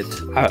loved it.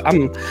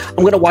 I'm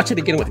gonna watch it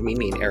again with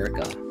Mimi and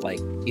Erica, like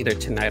either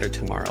tonight or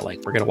tomorrow.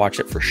 Like we're gonna watch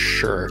it for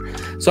sure.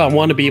 So I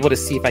want to be able to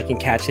see if I can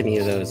catch any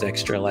of those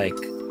extra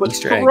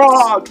Easter eggs.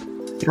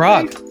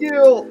 Throg. Thank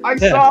you. I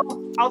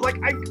was like,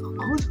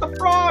 who's the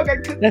frog?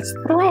 That's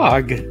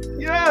Throg.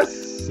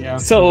 Yes. Yeah.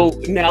 So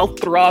now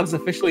Throg's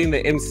officially in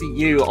the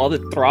MCU. All the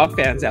Throg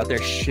fans out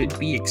there should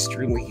be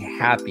extremely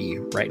happy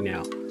right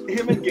now.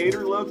 Him and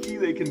Gator Loki,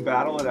 they can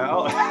battle it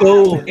out.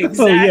 Oh,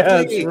 exactly. yeah,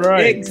 that's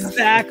right.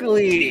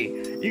 Exactly.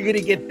 You're gonna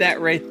get that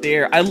right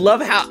there. I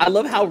love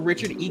how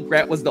Richard E.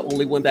 Grant was the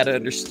only one that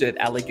understood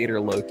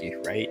Alligator Loki.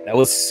 Right? That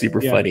was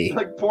super funny.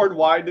 Like poured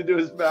wine into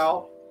his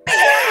mouth.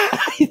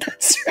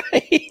 That's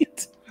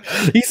right.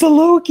 He's a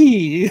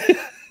Loki.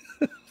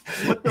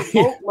 But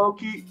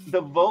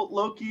the Vote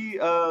Loki,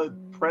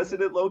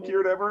 President Loki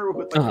or whatever,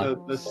 with like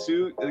the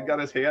suit and got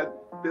his hand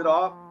bit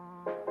off.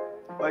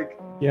 Like,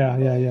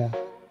 Yeah.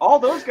 all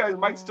those guys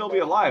might still be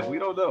alive. We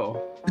don't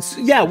know.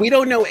 Yeah, we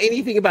don't know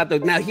anything about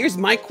those. Now, here's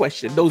my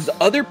question. Those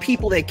other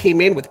people that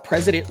came in with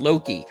President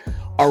Loki,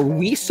 are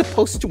we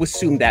supposed to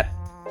assume that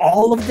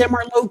all of them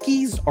are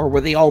Lokis, or were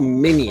they all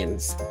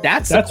minions?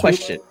 That's the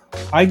question.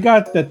 I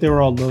got that they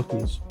were all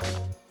Lokis.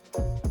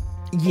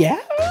 Yeah?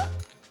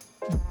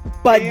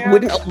 But Yeah,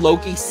 wouldn't a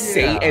Loki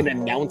say yeah. and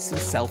announce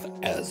himself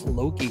as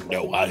Loki?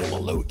 No, I am a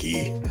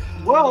Loki.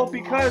 Well,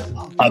 because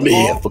I'm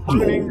here all for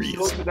prunings go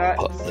glorious to that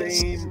purpose.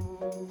 same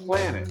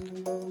planet.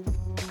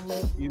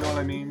 You know what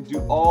I mean? Do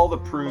all the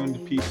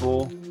pruned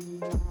people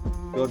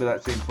go to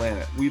that same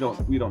planet? We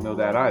don't know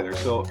that either.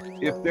 So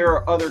if there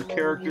are other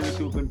characters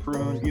who've been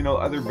pruned,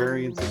 other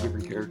variants of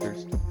different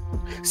characters.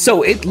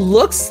 So it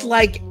looks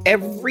like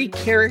every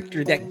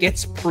character that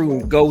gets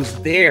pruned goes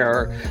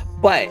there,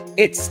 but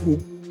it's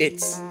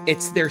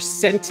their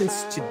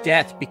sentence to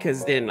death,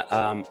 because then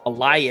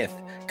Eliath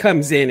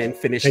comes in and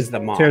finishes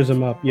them off. Tears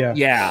them up, yeah.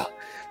 Yeah.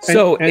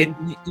 So And-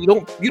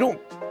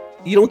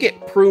 you don't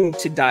get pruned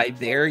to die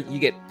there. You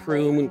get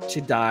pruned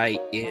to die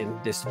in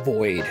this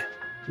void.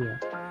 Yeah.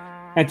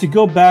 And to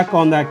go back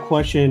on that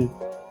question,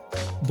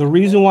 the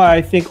reason why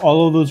I think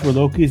all of those were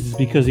Lokis is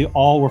because they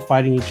all were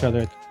fighting each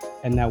other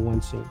in that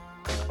one scene.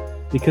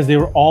 Because they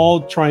were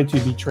all trying to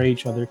betray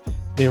each other.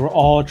 They were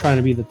all trying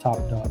to be the top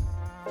dog.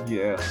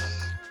 Yes.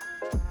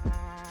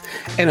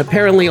 And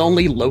apparently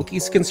only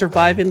Lokis can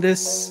survive in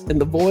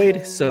the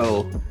void.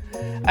 So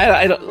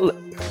I don't.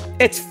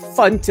 It's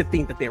fun to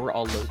think that they were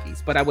all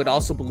Lokis, but I would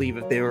also believe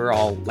if they were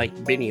all like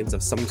minions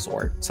of some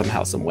sort,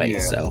 somehow, some way. Yeah.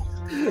 So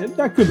Yeah,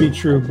 that could be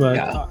true, but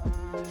Yeah.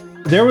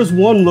 There was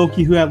one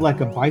Loki who had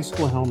like a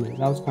bicycle helmet.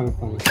 That was kind of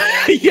funny.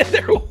 yeah,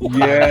 there was.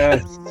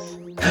 Yes.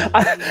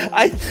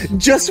 I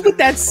just with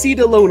that scene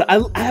alone,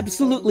 I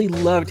absolutely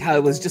loved how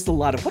it was just a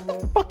lot of what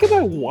the fuck am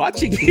I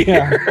watching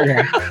here?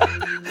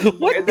 Yeah.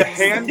 What And the is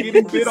hand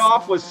getting this? bit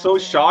off was so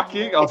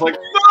shocking. I was like,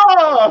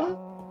 no!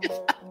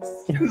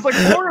 It was like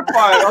horrified.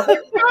 I was like,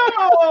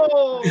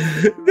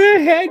 no!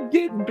 The head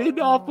getting bit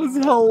off was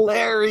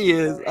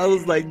hilarious. I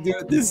was like, dude,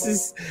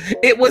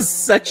 it was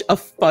such a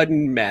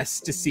fun mess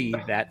to see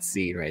that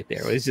scene right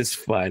there. It was just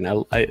fun.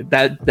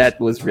 That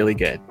was really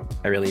good.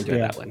 I really enjoyed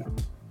Yeah. that one.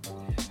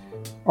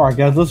 All right,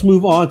 guys, let's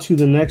move on to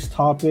the next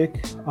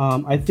topic.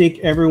 I think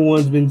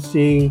everyone's been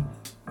seeing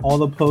all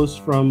the posts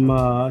from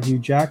Hugh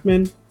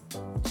Jackman.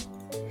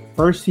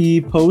 First, he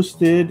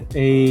posted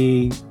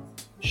a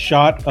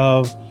shot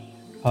of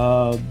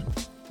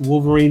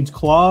Wolverine's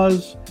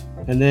claws,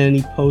 and then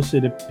he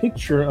posted a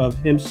picture of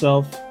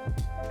himself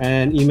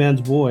and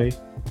E-Man's boy,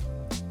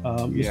 Yeah.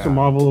 Mr.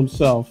 Marvel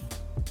himself.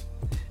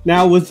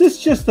 Now, was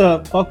this just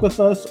a fuck with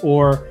us,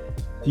 or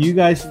do you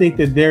guys think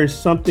that there's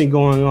something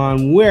going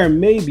on where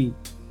maybe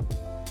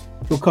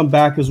he'll come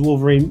back as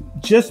Wolverine?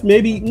 Just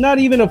maybe not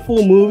even a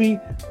full movie,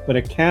 but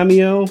a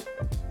cameo.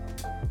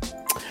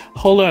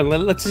 Hold on,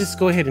 let's just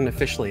go ahead and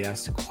officially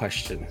ask the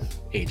question,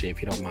 AJ,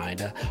 if you don't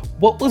mind.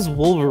 What was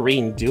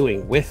Wolverine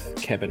doing with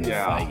Kevin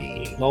Yeah.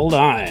 Feige? Hold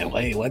on,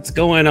 wait, what's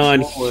going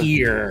on What was-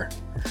 here?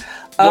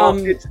 Well,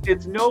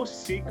 it's no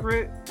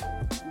secret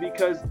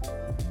because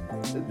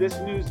this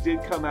news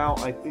did come out,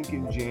 I think,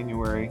 in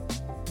January,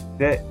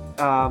 that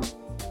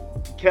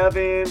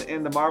Kevin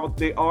and the Marvel,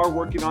 they are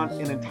working on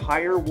an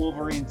entire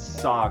Wolverine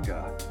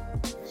saga.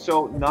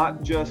 So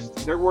not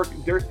just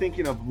they're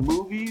thinking of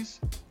movies,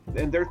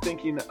 and they're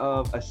thinking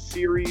of a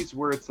series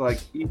where it's like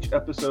each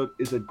episode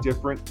is a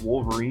different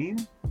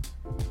Wolverine.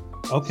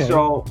 Okay.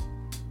 So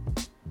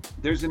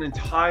there's an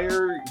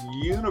entire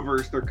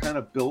universe they're kind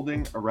of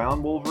building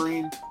around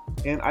Wolverine,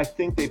 and I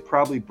think they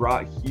probably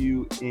brought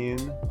Hugh in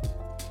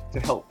to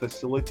help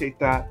facilitate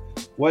that.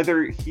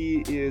 Whether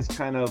he is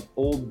kind of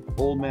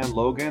old man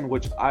Logan,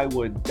 which I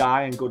would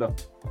die and go to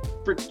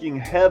freaking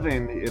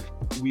heaven if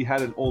we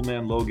had an old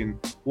man Logan.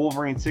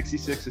 Wolverine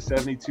 66 to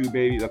 72,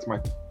 baby. That's my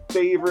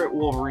favorite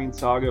Wolverine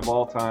saga of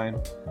all time.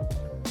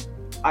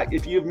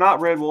 If you have not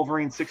read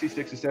Wolverine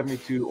 66 to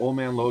 72, Old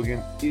Man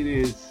Logan,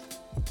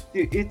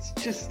 it's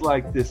just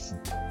like this.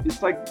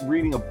 It's like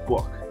reading a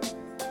book.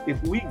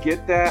 If we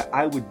get that,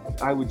 I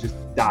would just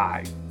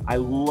die. I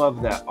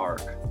love that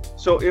arc.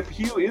 So if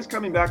Hugh is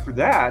coming back for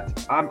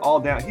that, I'm all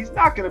down. He's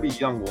not going to be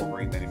young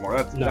Wolverine anymore.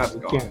 That's they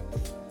gone. can't.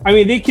 I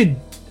mean, they could,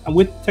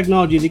 with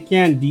technology, they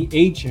can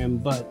de-age him,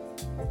 but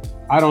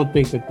I don't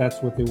think that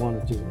that's what they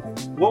want to do.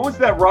 What was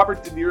that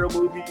Robert De Niro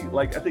movie?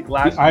 Like, I think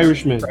last The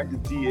Irishman. year, tried to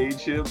de-age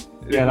him.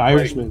 Yeah, The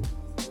Irishman.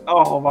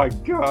 Oh my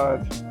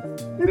god,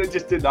 it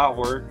just did not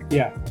work.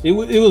 Yeah,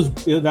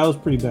 that was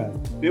pretty bad.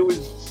 It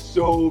was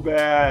so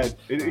bad.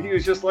 He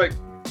was just like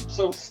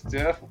so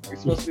stiff. He's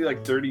supposed to be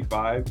like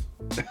 35.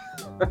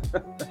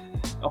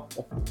 Oh.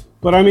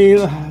 But I mean,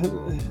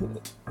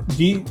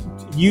 do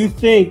you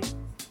think?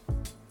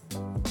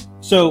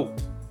 So,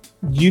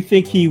 do you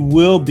think he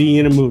will be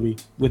in a movie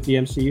with the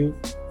MCU,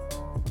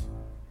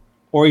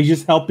 or he's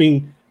just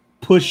helping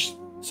push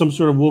some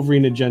sort of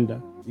Wolverine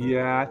agenda?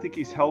 Yeah, I think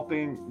he's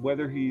helping.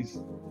 Whether he's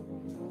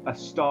a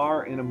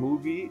star in a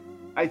movie,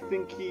 I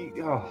think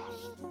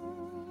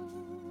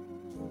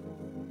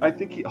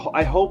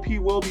I hope he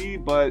will be,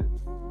 but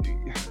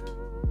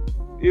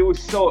it was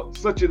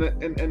such an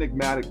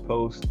enigmatic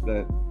post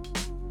that.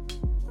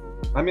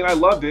 I mean, I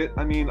loved it.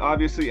 I mean,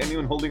 obviously,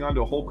 anyone holding on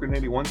to a Hulk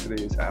 81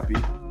 today is happy.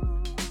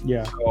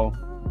 Yeah. So,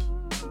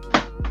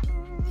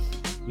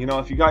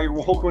 if you got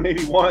your Hulk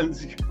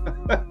 181s,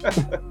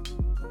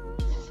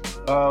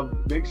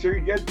 make sure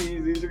you get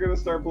these. These are gonna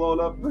start blowing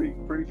up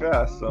pretty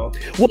fast. So.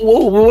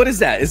 What is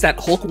that? Is that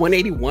Hulk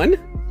 181?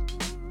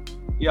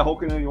 Yeah,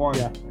 Hulk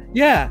 181.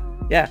 Yeah.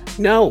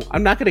 No,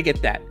 I'm not gonna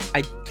get that.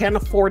 I can't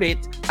afford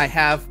it. I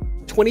have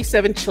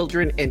 27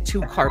 children and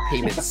 2 car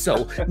payments.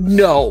 So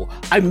no,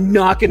 I'm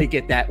not going to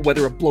get that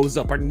whether it blows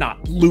up or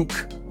not.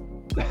 Luke.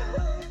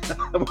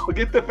 We'll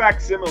get the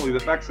facsimile. The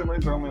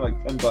facsimiles are only like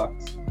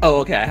 $10. Oh,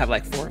 okay. I have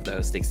like 4 of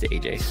those thanks to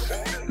AJ.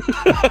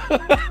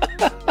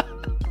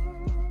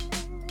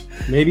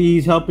 Maybe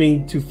he's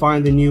helping to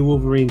find the new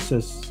Wolverine,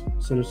 says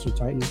Sinister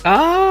Titan.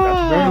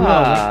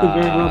 That could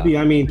very well be.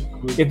 I mean,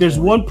 if there's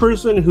one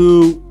person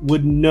who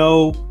would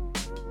know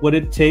what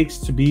it takes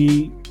to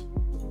be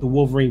the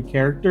Wolverine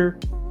character,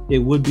 it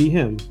would be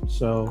him.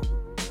 So,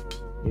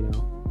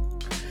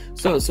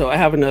 So I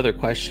have another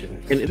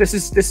question, and this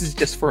is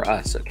just for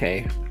us,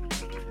 okay?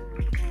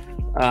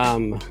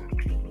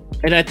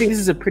 And I think this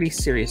is a pretty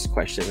serious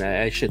question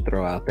that I should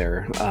throw out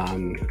there.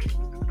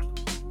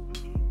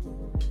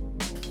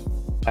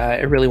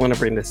 I really want to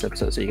bring this up,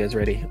 so you guys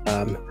ready?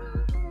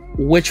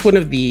 Which one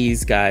of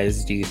these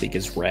guys do you think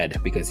is Red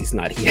because he's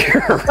not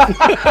here?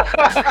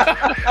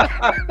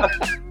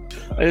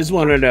 I just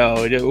want to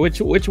know which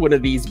one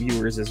of these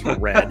viewers is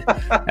Red.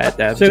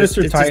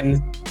 Sinister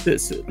Titan.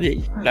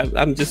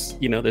 I'm just,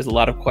 there's a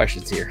lot of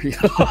questions here.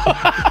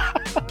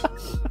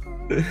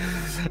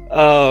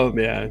 Oh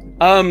man.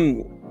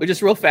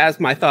 Just real fast,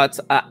 my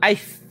thoughts. I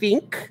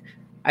think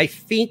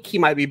he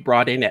might be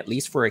brought in at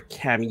least for a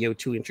cameo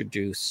to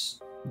introduce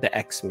the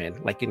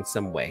X-Men, like in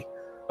some way.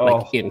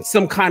 Like in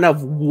some kind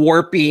of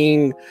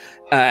warping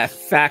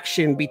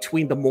faction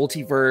between the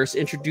multiverse,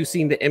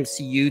 introducing the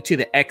MCU to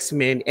the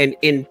X-Men, and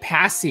in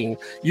passing,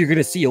 you're going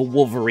to see a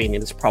Wolverine,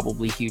 and it's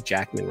probably Hugh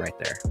Jackman right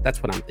there.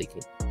 That's what I'm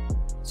thinking.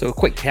 So a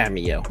quick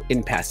cameo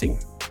in passing.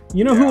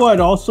 Who I'd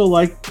also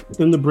like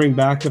them to bring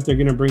back if they're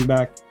going to bring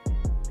back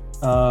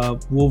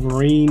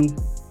Wolverine,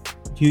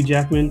 Hugh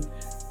Jackman?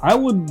 I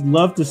would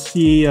love to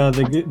see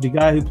the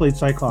guy who played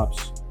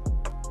Cyclops.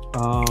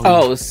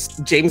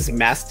 James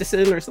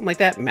Masterson or something like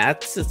that.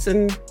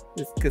 Masterson.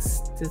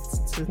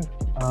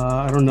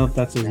 I don't know if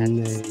that's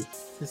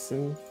his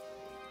name.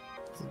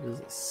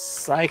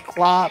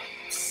 Cyclops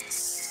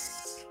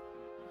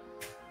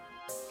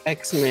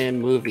X-Men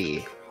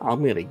movie.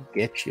 I'm gonna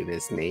get you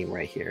this name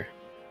right here.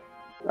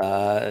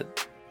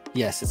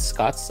 Yes, it's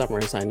Scott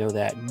Summers. I know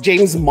that.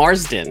 James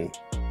Marsden.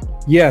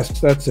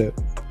 Yes, that's it.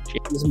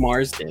 James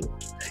Marsden.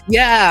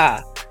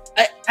 Yeah,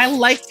 I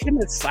liked him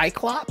as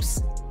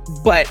Cyclops.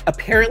 But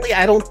apparently,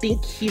 I don't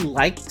think he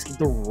liked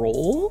the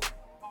role.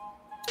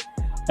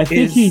 I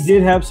think he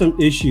did have some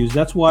issues.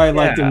 That's why,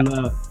 like in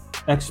the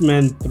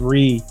X-Men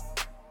 3,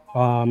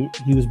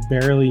 he was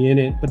barely in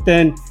it. But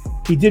then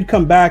he did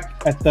come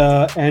back at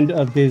the end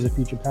of Days of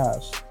Future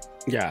Past.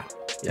 Yeah.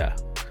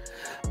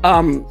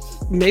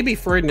 Maybe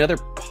for another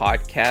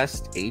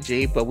podcast,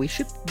 AJ. But we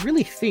should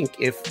really think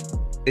if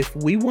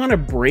we want to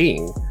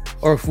bring,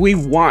 or if we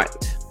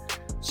want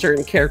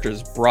certain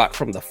characters brought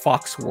from the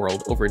Fox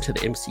world over into the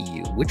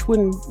MCU,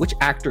 which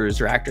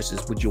actors or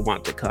actresses would you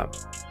want to come?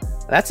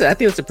 I think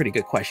that's a pretty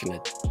good question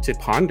to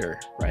ponder,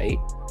 right?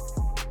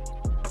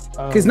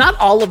 Because not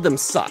all of them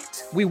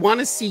sucked. We want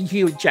to see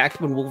Hugh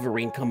Jackman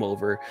Wolverine come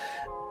over.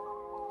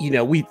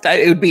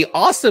 It would be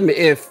awesome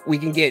if we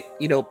can get,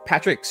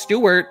 Patrick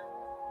Stewart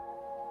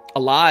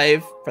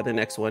alive for the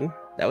next one.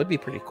 That would be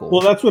pretty cool.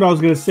 Well, that's what I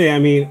was going to say. I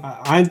mean,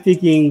 I'm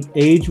thinking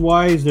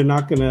age-wise, they're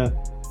not going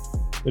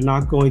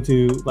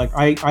to, like,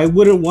 I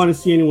wouldn't want to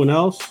see anyone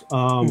else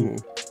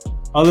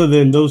other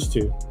than those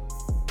two.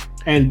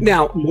 And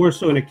now more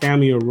so in a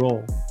cameo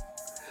role.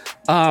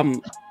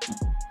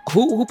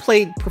 Who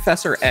played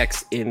Professor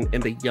X in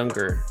the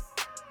younger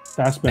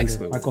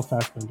Fassbender, Michael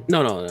Fassbender.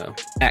 No.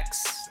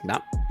 X,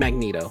 not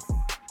Magneto.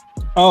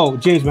 Oh,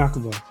 James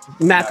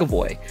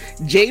McAvoy.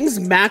 James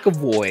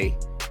McAvoy,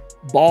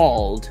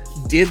 bald,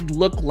 did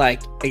look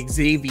like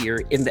Xavier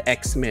in the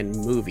X-Men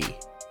movie.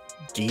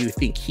 Do you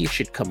think he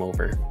should come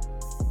over?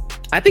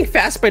 I think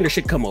Fassbender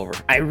should come over.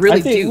 I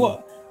really do.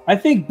 Well, I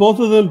think both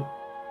of them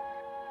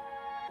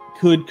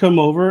could come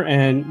over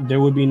and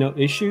there would be no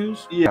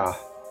issues. Yeah.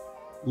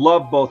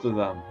 Love both of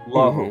them.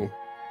 Love them.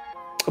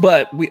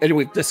 But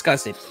we've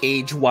discussed it.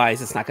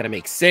 Age-wise, it's not going to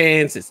make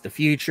sense. It's the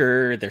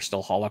future. There's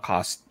still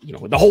Holocaust,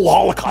 the whole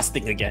Holocaust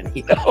thing again,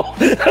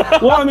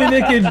 Well, I mean,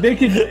 they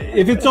could,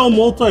 if it's all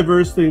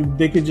multiverse, then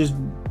they could just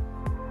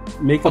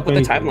make up with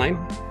the timeline.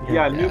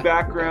 Yeah, new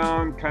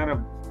background, kind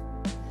of,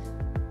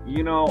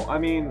 I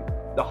mean,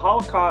 the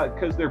Holocaust,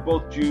 because they're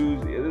both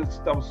Jews,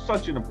 that was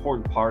such an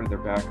important part of their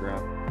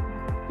background.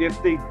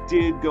 If they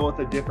did go with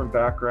a different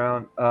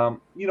background,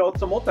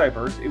 it's a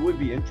multiverse, it would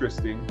be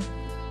interesting.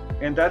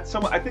 And that's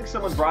I think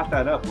someone brought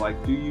that up.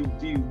 Like, do you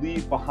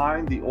leave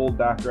behind the old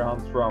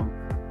backgrounds from,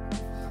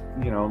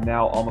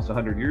 now almost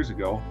 100 years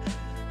ago,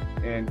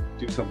 and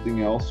do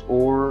something else,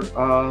 or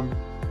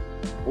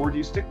do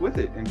you stick with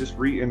it and just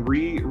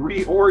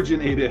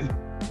re-originate it?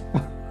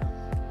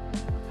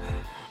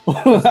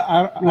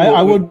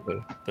 I would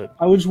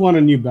just want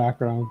a new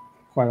background,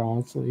 quite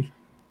honestly.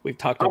 We've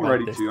talked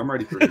about this. I'm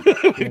ready for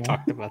it. We've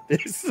talked about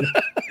this.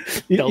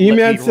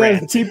 E-Man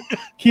says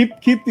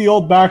keep the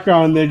old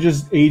background. They're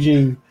just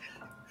aging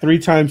 3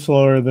 times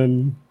slower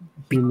than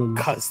humans.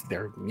 Because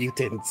they're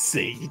mutants. So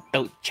you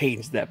don't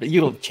change that, but you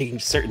don't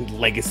change certain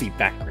legacy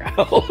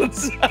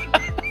backgrounds.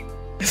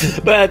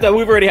 But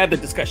we've already had the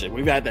discussion.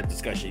 We've had that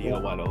discussion. You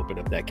don't want to open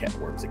up that can of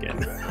worms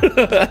again.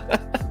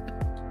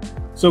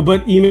 So,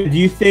 but E-Man, do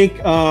you think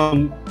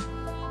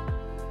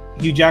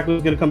Hugh Jackman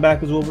is going to come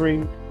back as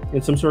Wolverine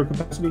in some sort of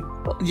capacity?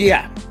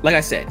 Yeah, like I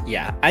said,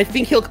 yeah. I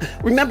think he'll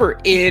remember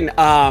in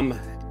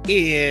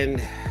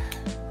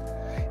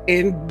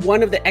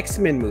one of the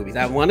X-Men movies.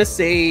 I want to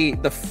say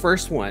the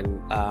first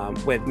one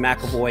with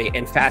McAvoy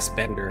and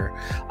Fassbender.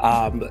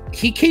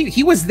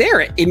 He was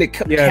there in a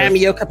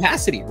cameo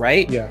capacity,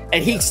 right? Yeah.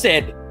 And he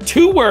said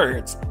 2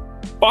 words: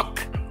 "fuck"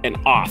 and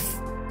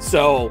 "off."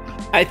 So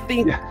I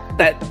think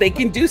that they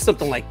can do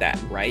something like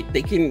that, right?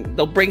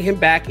 They'll bring him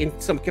back in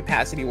some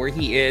capacity where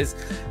he is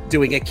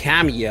doing a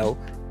cameo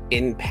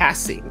in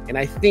passing, and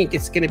I think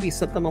it's going to be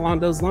something along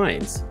those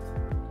lines.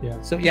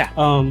 Yeah. So yeah.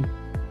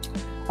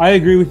 I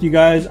agree with you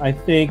guys. I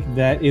think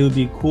that it would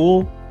be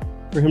cool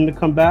for him to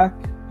come back.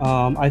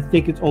 I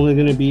think it's only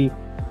going to be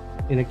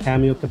in a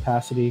cameo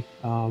capacity.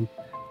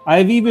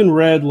 I've even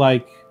read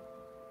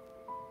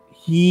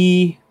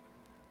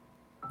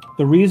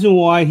the reason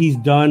why he's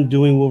done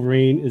doing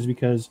Wolverine is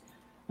because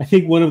I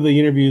think one of the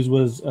interviews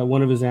was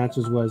one of his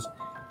answers was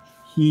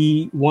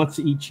he wants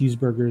to eat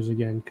cheeseburgers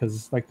again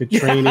because the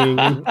training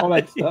and all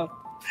that stuff.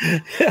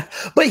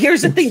 But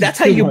here's the thing, that's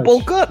how you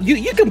bulk up.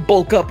 You can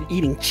bulk up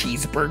eating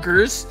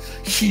cheeseburgers,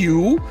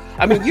 Hugh.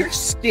 I mean, you're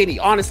skinny.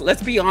 Honestly,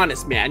 let's be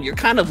honest, man. You're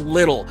kind of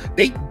little.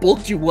 They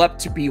bulked you up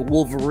to be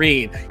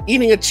Wolverine.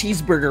 Eating a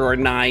cheeseburger or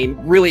 9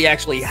 really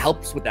actually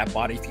helps with that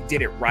body if you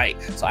did it right.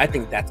 So I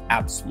think that's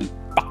absolute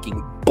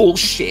fucking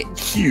bullshit,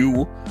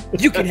 Hugh.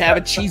 You can have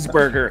a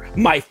cheeseburger,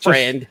 my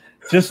friend.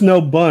 Just no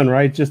bun,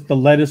 right? Just the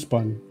lettuce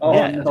bun. Oh,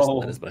 yeah, no. just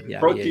lettuce bun. Yeah,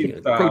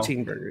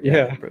 protein burger.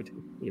 Yeah,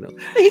 protein.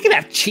 You can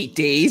have cheat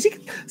days.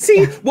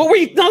 See what were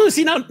you? No,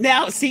 see now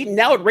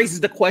it raises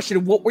the question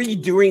of what were you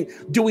doing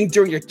during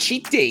your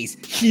cheat days,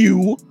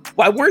 Hugh?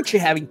 Why weren't you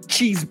having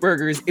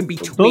cheeseburgers in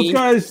between?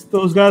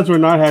 Those guys were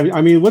not having.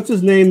 I mean, what's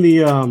his name?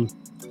 The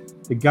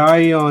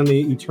guy on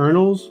the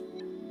Eternals.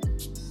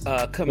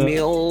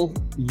 Camille.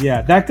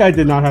 Yeah, that guy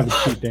did not have a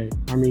cheat day.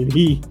 I mean,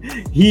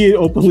 he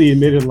openly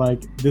admitted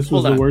this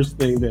was the worst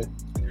thing that.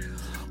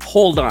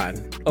 Hold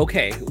on.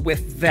 Okay,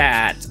 with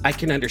that, I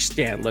can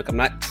understand. Look, I'm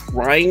not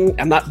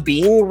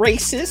being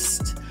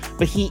racist,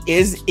 but he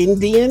is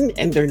Indian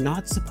and they're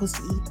not supposed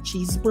to eat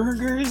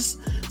cheeseburgers.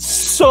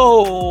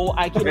 So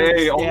I can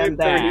understand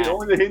that.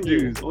 Only the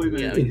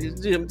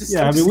Hindus.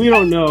 I mean, we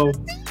don't know.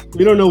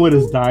 We don't know what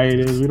his diet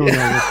is. We don't know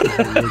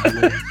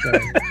what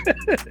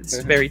it's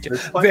very true.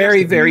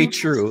 Very, very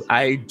true.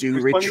 I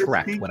do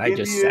retract what I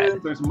just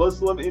said. There's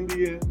Muslim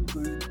Indians,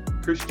 there's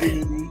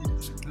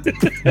Christians.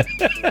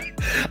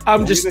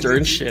 I'm just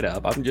stirring shit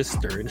up.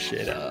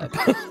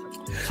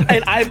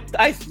 And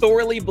I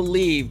thoroughly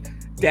believe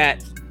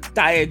that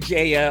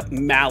Diagea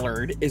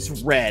Mallard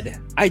is red.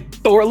 I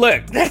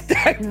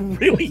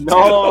really do.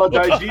 No,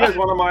 Diagea is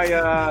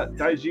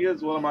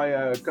one of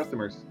my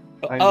customers.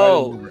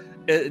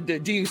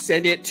 Do you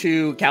send it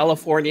to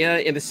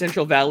California in the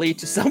Central Valley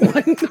to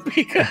someone?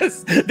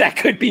 Because that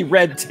could be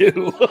red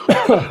too.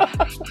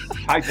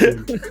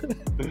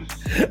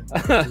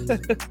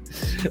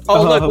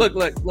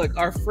 Look,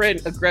 our friend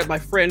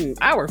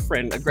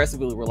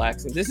aggressively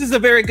relaxing. This is a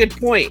very good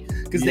point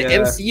because the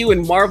MCU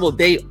and Marvel,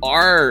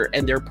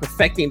 they're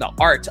perfecting the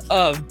art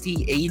of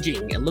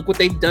de-aging, and look what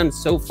they've done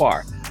so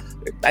far.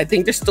 I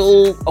think they're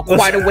still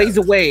quite a ways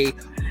away.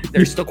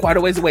 But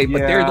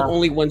they're the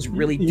only ones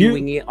really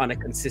doing it on a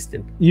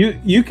consistent.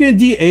 You can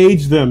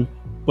de-age them,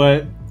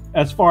 but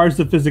as far as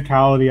the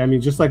physicality, I mean,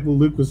 just like what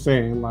Luke was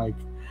saying,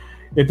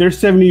 if they're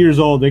 70 years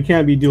old, they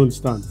can't be doing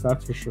stunts.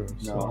 That's for sure.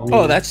 No.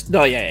 So,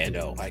 no.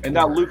 And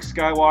that Luke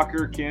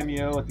Skywalker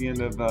cameo at the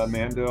end of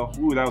Mando,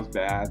 ooh, that was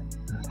bad.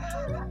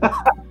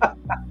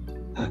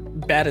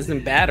 Bad as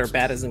in bad or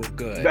bad as in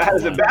good? Bad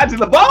as in bad to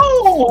the bone!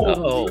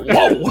 Oh,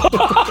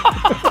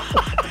 whoa.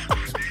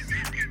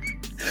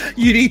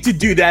 You need to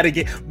do that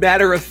again. Hold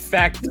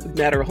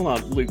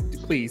on, Luke,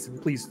 please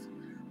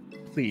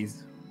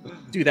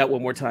do that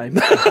one more time.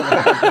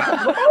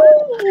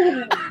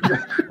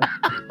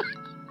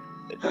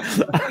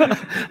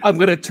 I'm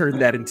gonna turn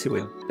that into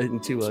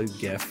a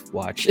GIF.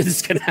 Watch,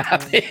 it's gonna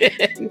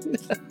happen.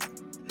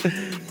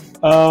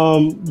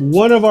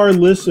 One of our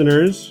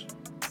listeners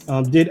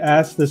did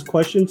ask this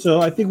question,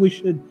 so I think we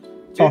should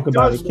talk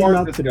about it. It came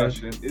out today.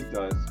 It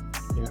does.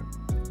 Yeah.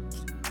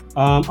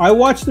 I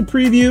watched the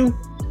preview.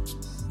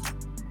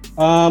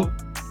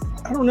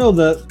 I don't know.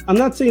 I'm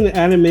not saying the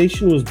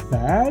animation was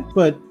bad,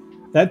 but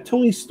that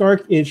Tony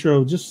Stark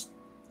intro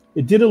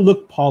it didn't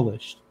look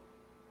polished.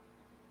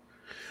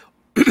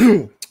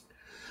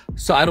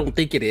 So I don't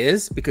think it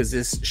is, because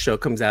this show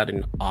comes out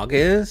in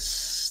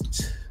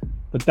August.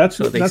 But that's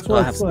So they that's still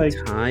why have it's some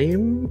like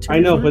time. I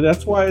know, but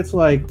that's why it's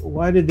like,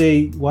 why did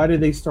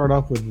they start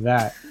off with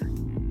that?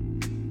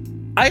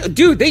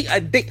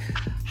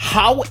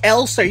 How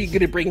else are you going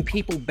to bring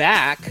people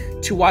back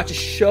to watch a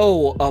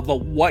show of a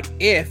what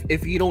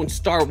if you don't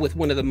start with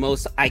one of the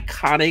most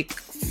iconic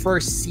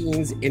first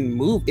scenes in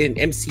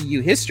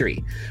MCU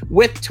history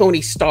with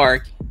Tony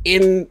Stark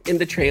in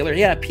the trailer?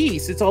 Yeah,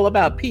 peace. It's all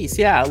about peace.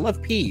 Yeah, I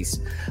love peace.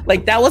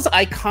 Like, that was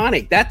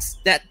iconic. That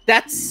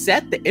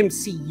set the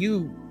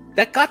MCU.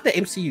 That got the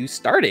MCU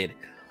started.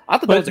 I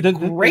thought that was a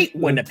great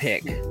one to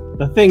pick.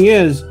 The thing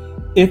is,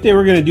 if they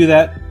were going to do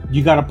that,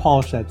 you got to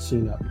polish that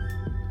scene up.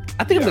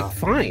 I think it looked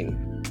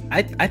fine.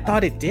 I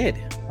thought it did.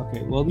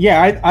 Okay, well,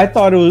 yeah, I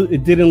thought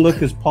it didn't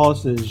look as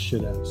polished as it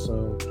should have.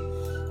 So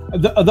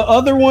the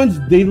other ones,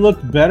 they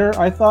looked better,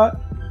 I thought.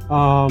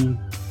 I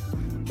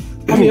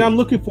mean, I'm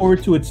looking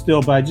forward to it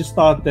still, but I just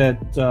thought that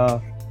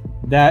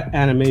that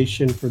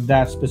animation for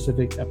that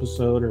specific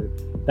episode or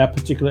that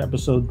particular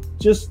episode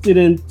just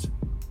didn't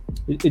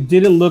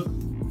look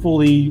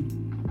fully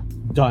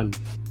done.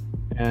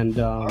 And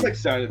I'm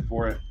excited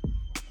for it.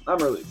 I'm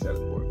really excited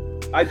for it.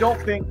 I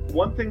don't think,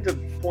 one thing to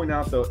point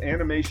out though,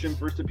 animation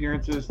first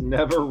appearances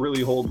never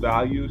really hold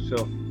value,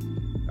 so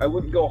I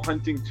wouldn't go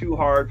hunting too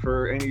hard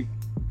for any,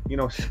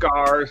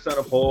 Scar, Son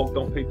of Hulk.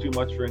 Don't pay too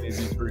much for any of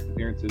these first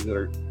appearances that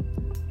are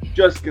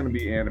just going to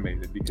be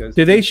animated, because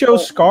did they show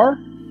Scar?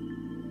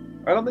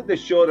 I don't think they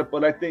showed it,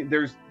 but I think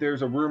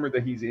there's a rumor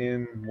that he's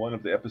in one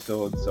of the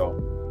episodes. So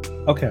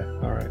okay,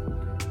 all right.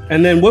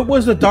 And then what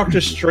was the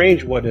Doctor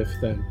Strange what if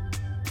then?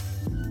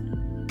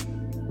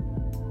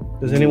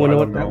 Does anyone know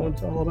what that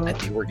one's all about? I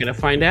think we're gonna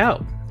find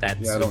out. I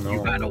don't know.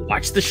 You gotta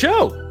watch the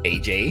show,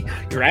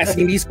 AJ. You're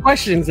asking these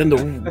questions, and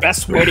the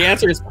best way to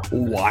answer is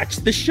watch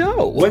the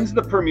show. When's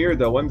the premiere,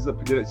 though?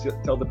 Did it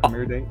tell the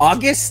premiere date?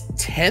 August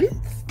 10th,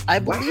 I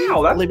believe.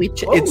 Wow, that's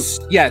close.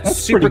 It's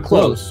super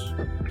close.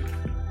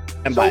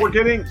 And so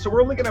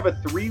we're only gonna have a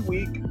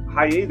 3-week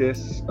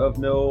hiatus of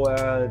no.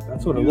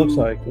 That's what it looks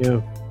like.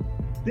 Yeah.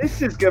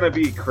 This is gonna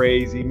be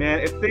crazy, man.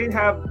 If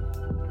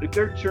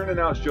they're churning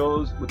out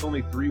shows with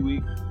only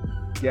 3-week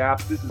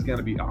gaps, this is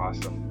gonna be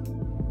awesome.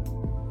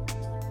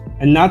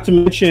 And not to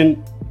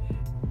mention,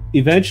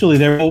 eventually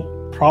there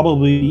won't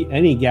probably be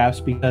any gaps,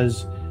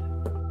 because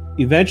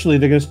eventually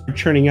they're going to start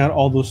churning out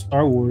all those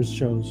Star Wars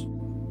shows.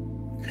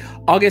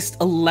 August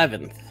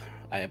 11th.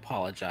 I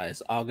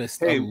apologize.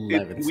 August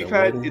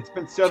 11th. It's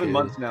been 7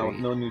 months now with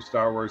no new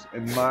Star Wars,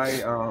 and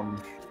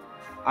I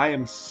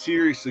am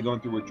seriously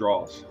going through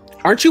withdrawals.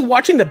 Aren't you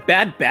watching The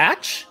Bad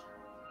Batch?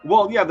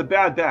 Well, yeah, The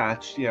Bad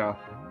Batch, yeah.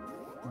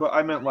 But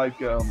I meant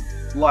like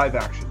live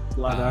action.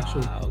 Live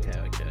action. Okay.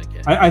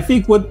 I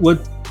think what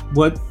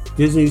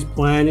Disney's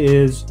plan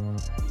is,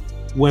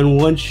 when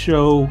one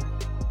show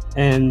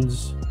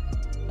ends,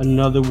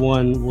 another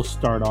one will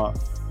start off.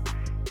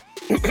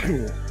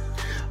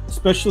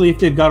 Especially if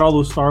they've got all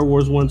those Star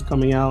Wars ones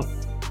coming out,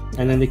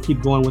 and then they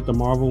keep going with the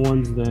Marvel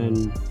ones,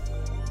 then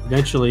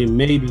eventually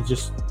maybe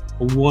just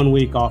a 1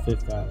 week off,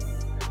 if that.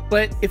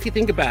 But if you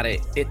think about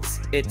it, it's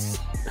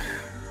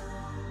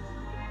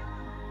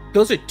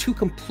those are two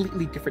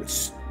completely different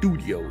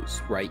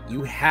studios, right?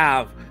 You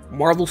have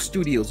Marvel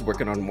Studios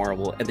working on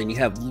Marvel, and then you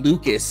have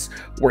Lucas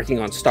working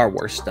on Star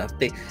Wars stuff.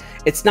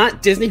 It's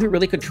not Disney who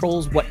really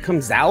controls what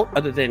comes out,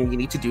 other than you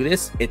need to do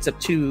this. It's up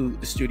to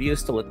the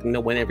studios to let them know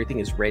when everything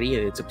is ready,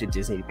 and it's up to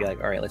Disney to be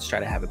like, all right, let's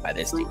try to have it by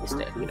this date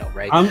instead,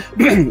 right?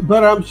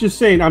 But I'm just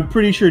saying, I'm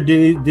pretty sure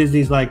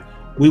Disney's like,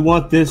 we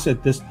want this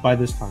by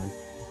this time.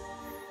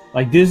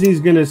 Like, Disney's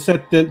gonna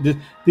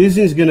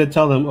Disney's gonna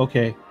tell them,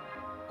 okay,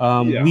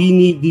 we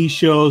need these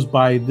shows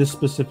by this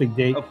specific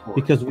date,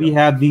 because we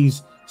have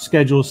these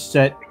schedules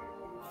set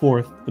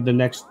forth for the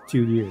next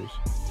 2 years.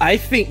 I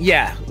think,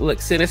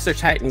 look, Sinister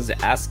Titans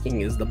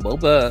asking, is the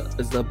Book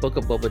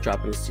of Boba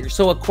dropping this year?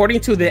 So according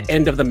to the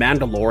end of The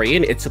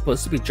Mandalorian, it's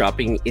supposed to be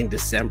dropping in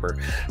December.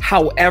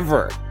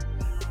 However,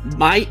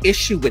 my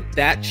issue with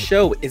that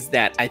show is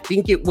that I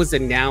think it was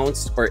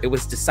announced, or it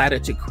was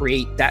decided to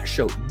create that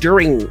show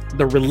during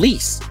the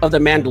release of The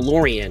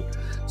Mandalorian.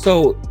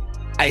 So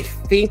I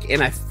think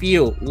and I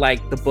feel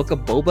like the Book of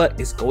Boba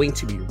is going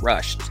to be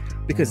rushed,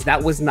 because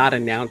that was not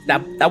announced.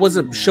 That was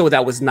a show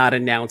that was not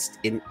announced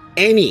in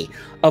any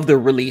of the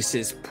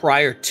releases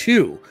prior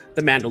to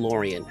The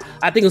Mandalorian.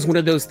 I think it was one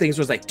of those things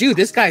where it's like, dude,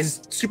 this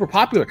guy's super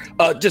popular.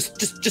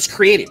 Just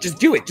create it. Just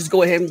do it. Just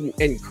go ahead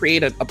and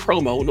create a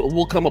promo, and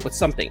we'll come up with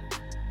something.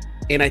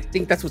 And I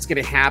think that's what's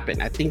going to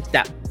happen. I think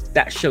that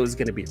show is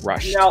going to be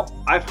rushed. Now,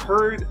 I've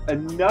heard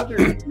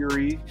another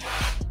theory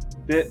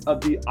that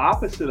of the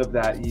opposite of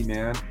that,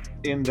 E-Man,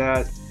 in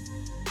that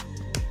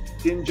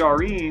Din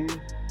Djarin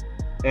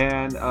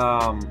and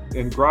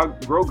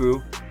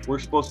Grogu were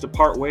supposed to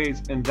part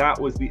ways, and that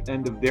was the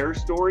end of their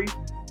story,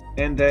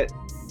 and that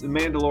the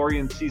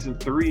Mandalorian season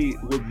 3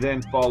 would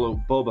then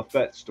follow Boba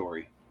Fett's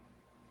story.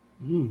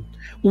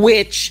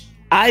 Which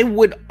I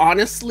would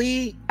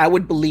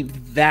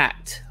believe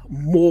that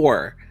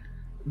more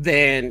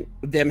than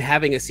them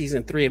having a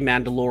season 3 of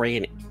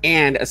Mandalorian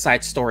and a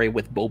side story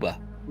with Boba.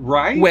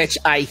 Right. Which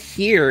I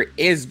hear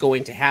is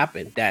going to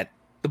happen, that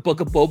the Book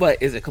of Boba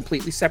is a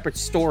completely separate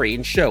story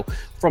and show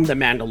from the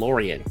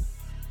Mandalorian.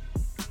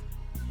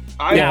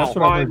 I'm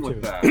fine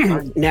with that.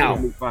 I'm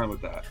totally fine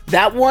with that.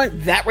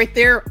 That right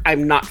there,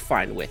 I'm not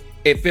fine with.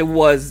 If it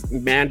was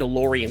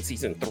Mandalorian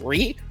season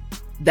 3,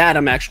 that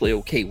I'm actually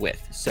okay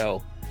with.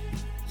 So,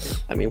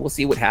 I mean, we'll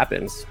see what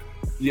happens.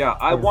 Yeah,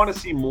 I want to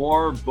see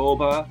more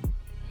Boba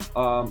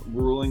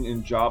ruling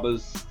in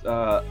Jabba's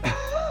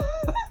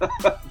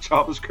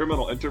Jabba's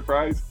criminal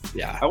enterprise.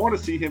 Yeah, I want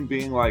to see him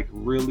being like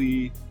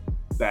really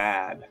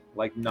bad,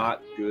 like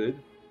not good.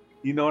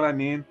 You know what I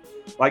mean?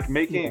 Like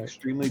making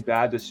extremely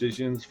bad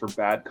decisions for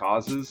bad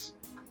causes.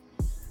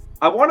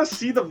 I want to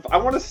see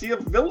a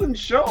villain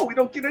show. We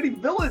don't get any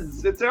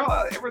villains. It's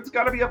got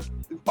to be a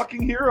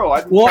fucking hero.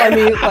 I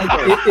mean,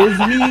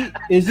 like,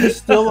 is he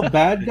still a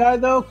bad guy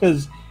though?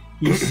 Because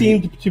he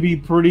seemed to be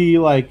pretty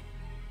like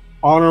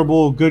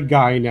honorable, good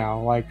guy now.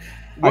 Like,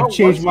 I've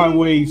changed my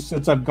ways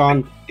since I've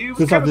gone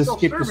since I've just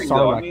skipped the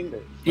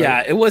Sarlacc.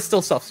 Yeah, it was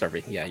still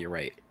self-serving. Yeah, you're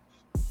right.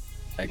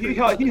 He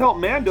helped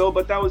Mando,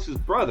 but that was his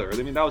brother. I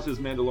mean, that was his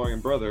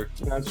Mandalorian brother.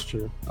 That's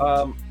true.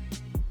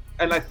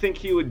 And I think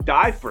he would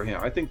die for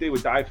him. I think they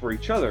would die for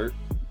each other.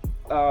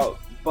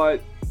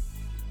 But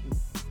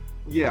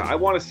yeah, I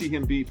want to see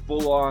him be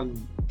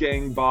full-on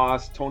gang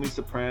boss, Tony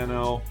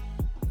Soprano,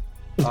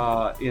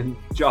 in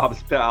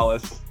Jabba's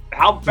palace.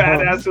 How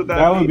badass would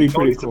that be? Would be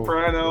Tony cool.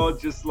 Soprano,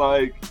 just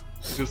like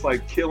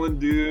killing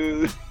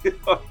dude.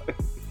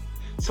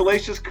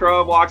 Salacious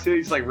Crumb walks in,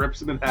 he's like rips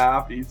him in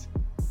half.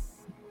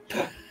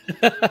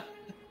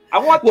 I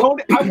want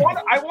Tony.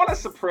 I want a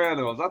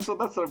Sopranos. That's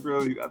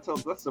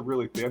a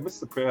really thing. I miss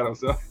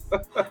Sopranos.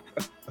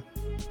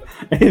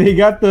 And they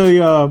got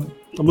the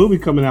movie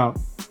coming out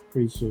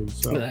pretty soon.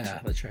 So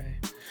yeah, that's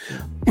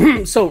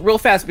right. So real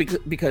fast,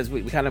 because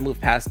we kind of moved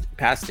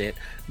past it.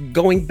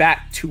 Going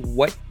back to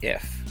What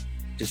If,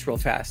 just real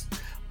fast.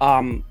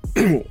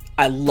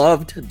 I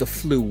loved the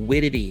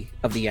fluidity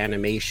of the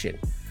animation.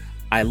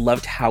 I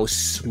loved how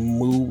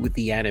smooth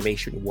the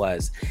animation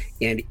was.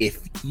 And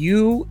if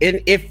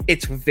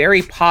it's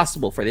very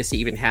possible for this to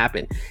even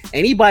happen,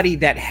 anybody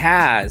that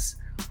has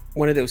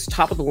one of those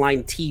top of the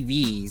line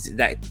TVs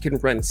that can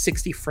run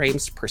 60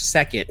 frames per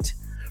second,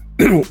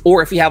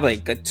 or if you have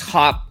like a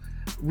top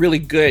really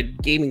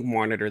good gaming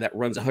monitor that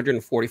runs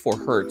 144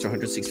 hertz or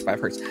 165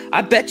 hertz,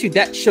 I bet you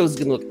that show's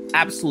gonna look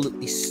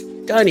absolutely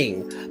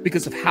stunning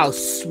because of how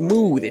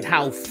smooth and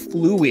how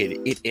fluid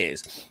it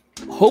is.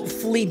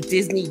 Hopefully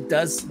Disney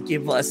does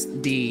give us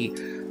the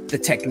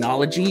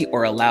technology,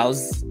 or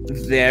allows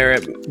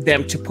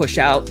them to push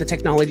out the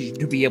technology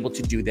to be able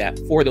to do that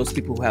for those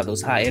people who have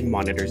those high-end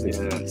monitors and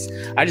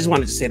TVs. I just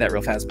wanted to say that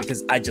real fast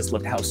because I just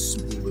loved how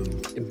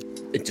smooth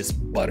and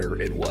just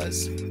butter it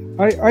was.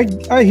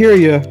 I hear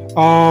you.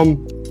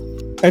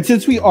 And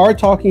since we are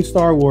talking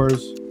Star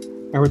Wars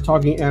and we're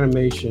talking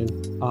animation,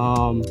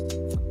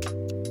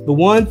 the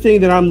one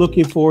thing that I'm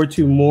looking forward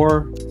to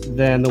more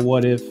than the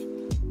What If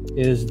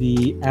is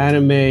the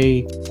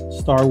anime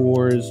Star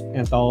Wars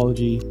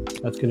anthology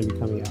that's going to be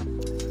coming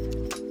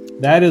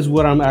out. That is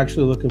what I'm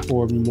actually looking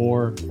forward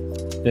more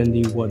than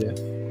the What If.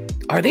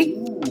 Are they?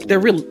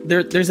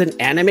 There's an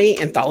anime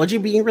anthology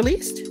being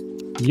released?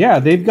 Yeah,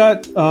 they've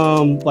got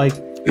like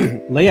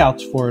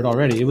layouts for it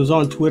already. It was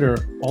on Twitter,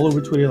 all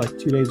over Twitter, like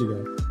 2 days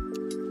ago.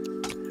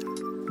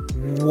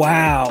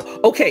 Wow.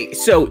 Okay,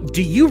 so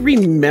do you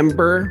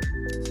remember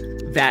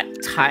that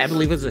I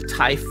believe it was a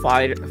TIE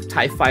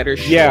Fighter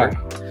short? Yeah.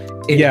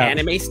 In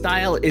anime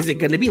style? Is it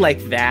going to be like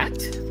that?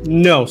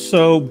 No.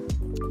 So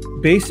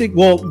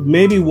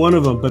maybe one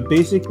of them, but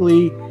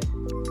basically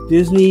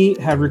Disney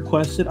have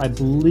requested, I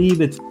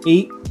believe it's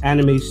 8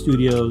 anime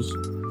studios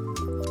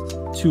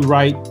to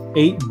write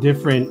 8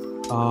 different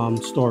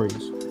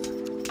stories.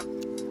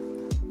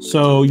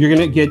 So you're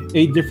going to get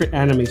 8 different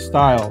anime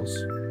styles.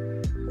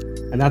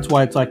 And that's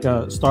why it's like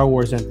a Star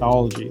Wars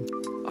anthology.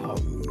 Oh,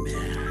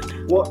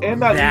 man. Well,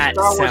 and that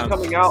new Star Wars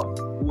coming out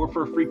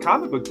for Free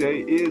Comic Book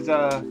Day is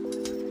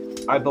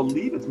I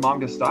believe it's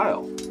manga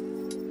style.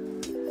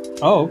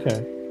 Oh,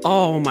 okay.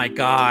 Oh my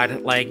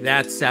god, like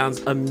that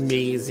sounds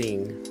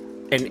amazing.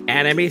 An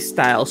anime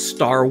style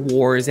Star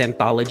Wars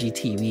anthology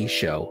TV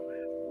show,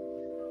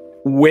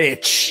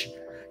 which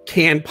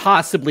can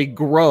possibly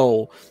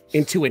grow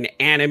into an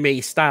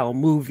anime style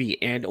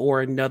movie and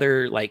or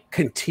another like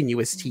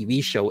continuous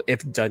TV show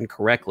if done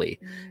correctly.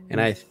 And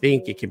I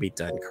think it can be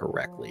done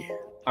correctly.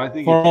 I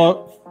think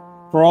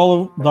for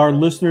all of our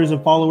listeners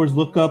and followers,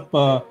 look up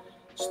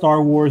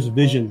Star Wars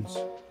Visions,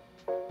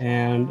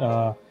 and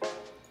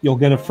you'll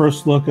get a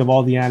first look of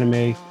all the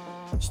anime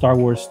Star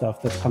Wars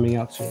stuff that's coming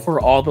out soon. For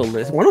all the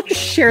listeners, why don't you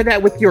share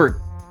that with your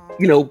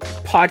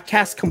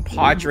podcast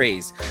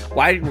compadres.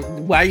 Why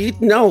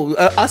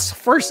us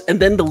first and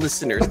then the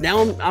listeners.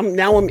 Now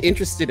I'm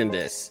interested in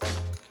this.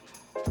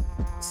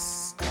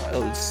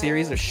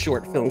 Series of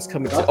short films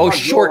coming to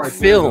short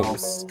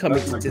films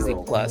coming to Disney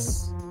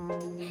Plus.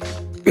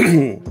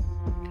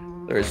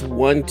 There's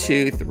 1,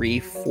 2, 3,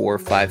 4,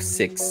 5,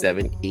 6,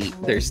 7, 8.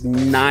 There's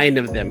 9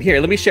 of them. Here,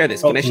 let me share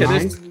this. Can I share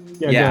 9? This?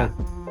 Yeah.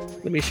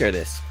 Let me share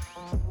this.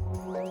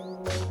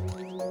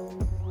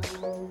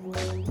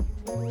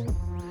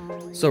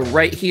 So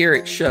right here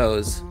it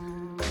shows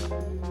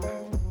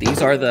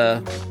these are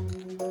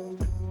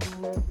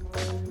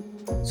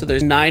so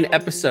there's 9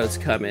 episodes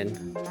coming.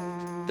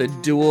 The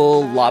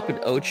Duel, Lop and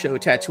Ocho,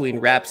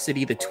 Tatooine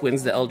Rhapsody, The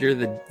Twins, The Elder,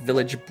 The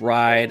Village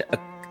Bride,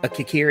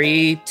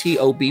 Akikiri,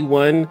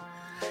 TOB1,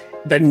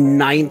 The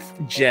Ninth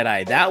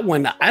Jedi. That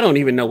one, I don't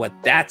even know what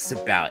that's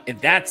about. And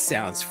that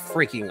sounds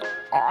freaking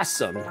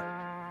awesome.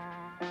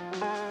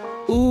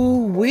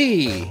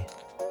 Ooh-wee.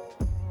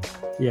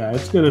 Yeah,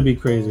 it's gonna be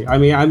crazy. I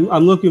mean,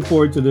 I'm looking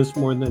forward to this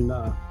more than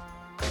the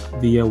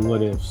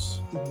What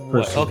Ifs.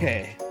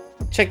 Okay.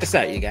 Check this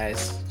out, you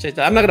guys.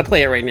 I'm not gonna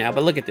play it right now,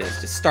 but look at this.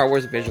 Just Star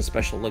Wars Vision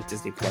Special Look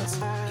Disney Plus.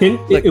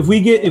 If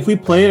we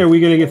play it, are we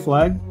gonna get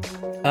flagged?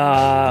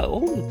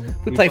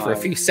 If we play for a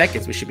few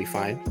seconds, we should be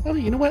fine. Oh,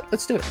 you know what?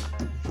 Let's do it.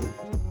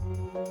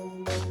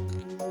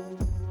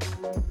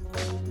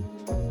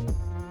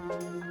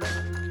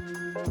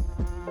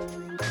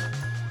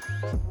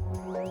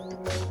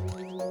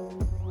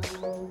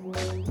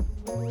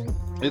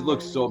 It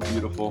looks so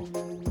beautiful.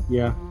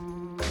 Yeah.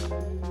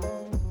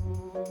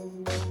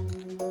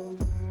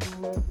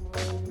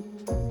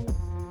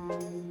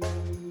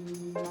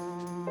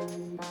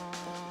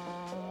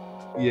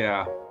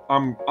 Yeah,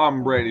 I'm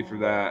ready for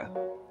that.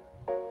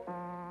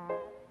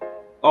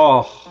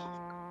 Oh,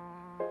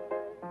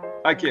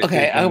 I can't.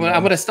 Okay, I'm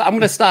gonna stop. I'm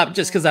gonna stop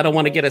just because I don't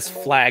want to get us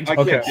flagged. I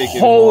can't take it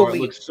anymore. It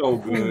looks so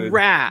good.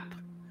 Crap!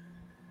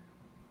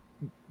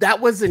 That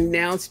was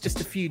announced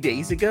just a few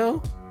days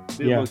ago.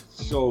 It looks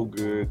so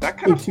good. That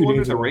kind of flew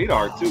under the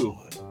radar too.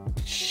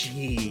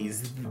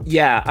 Jeez.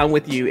 Yeah, I'm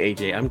with you,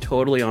 AJ. I'm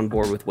totally on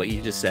board with what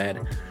you just said.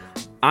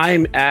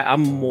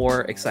 I'm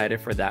more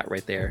excited for that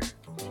right there.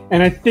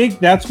 And I think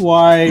that's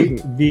why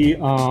the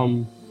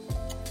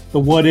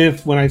What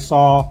If, when I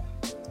saw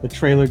the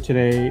trailer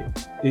today,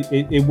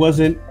 I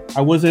wasn't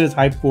as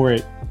hyped for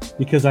it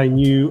because I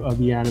knew of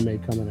the anime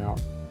coming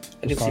out.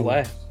 I can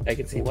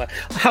see why.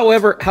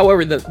 However,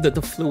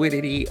 the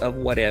fluidity of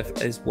What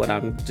If is what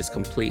I'm just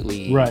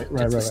completely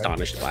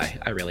astonished by.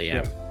 I really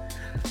am.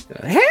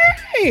 Yeah.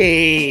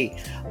 Hey,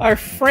 our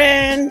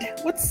friend,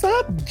 what's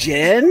up,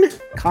 Jen?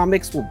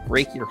 Comics will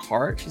break your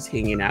heart. She's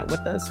hanging out with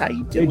us. How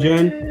you doing?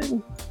 Hey,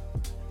 Jen.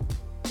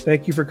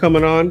 Thank you for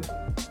coming on.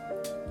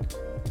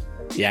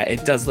 Yeah,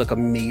 it does look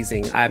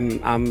amazing.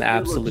 I'm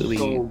absolutely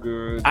so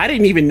good. I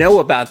didn't even know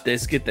about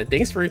this.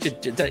 Thanks for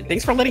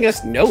letting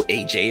us know,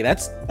 AJ.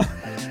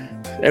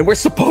 And we're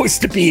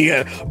supposed to be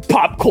a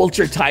pop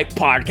culture type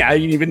podcast. I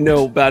didn't even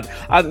know about.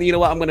 You know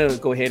what? I'm gonna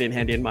go ahead and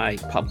hand in my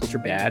pop culture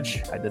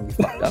badge. I didn't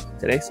fuck up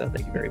today, so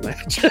thank you very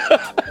much.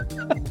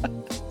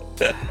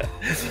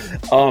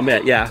 Oh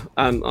man, yeah.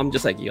 I'm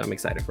just like you. I'm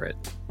excited for it.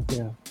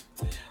 Yeah.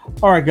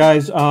 All right,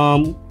 guys.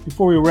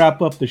 Before we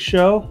wrap up the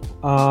show,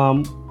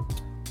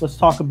 let's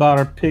talk about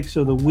our picks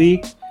of the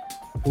week.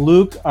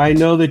 Luke, I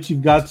know that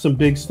you've got some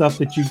big stuff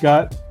that you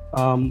got.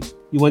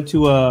 You went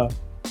to a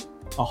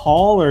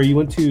haul, or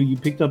you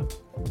picked up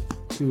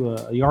to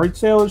a yard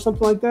sale or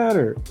something like that,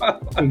 or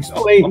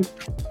explain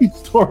the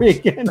story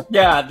again.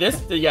 Yeah,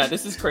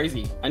 this is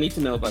crazy. I need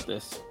to know about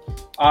this.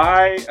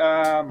 I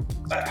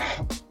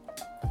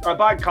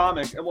buy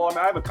comics. Well,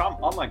 I have an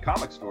online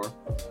comic store,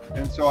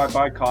 and so I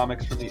buy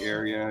comics from the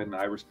area. And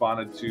I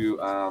responded to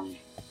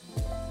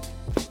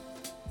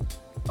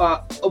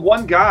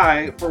one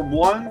guy for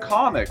one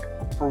comic,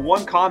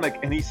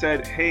 and he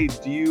said, "Hey,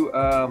 do you?"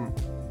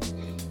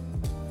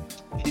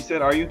 He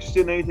said, "Are you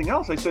interested in anything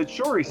else?" I said,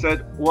 "Sure." He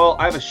said, "Well,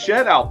 I have a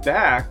shed out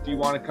back. Do you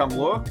want to come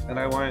look?" And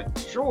I went,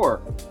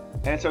 "Sure."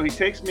 And so he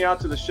takes me out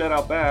to the shed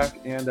out back,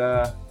 and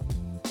I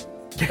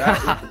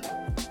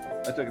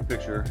took a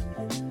picture.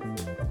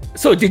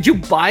 So did you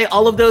buy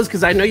all of those?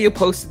 Because I know you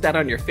posted that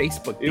on your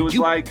Facebook. It was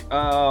like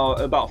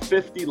about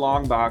 50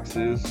 long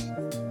boxes.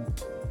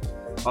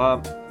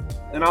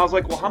 And I was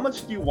like, "Well, how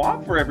much do you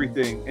want for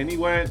everything?" And he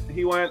went,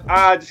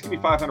 "Just give me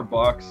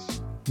 $500.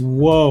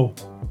 Whoa.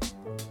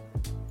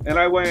 And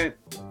I went,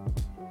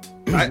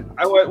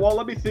 well,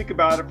 let me think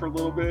about it for a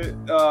little bit.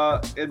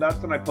 And that's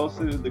when I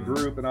posted it in the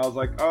group, and I was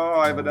like, "Oh,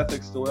 I have an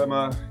ethics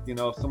dilemma. You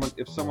know,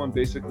 if someone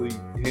basically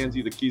hands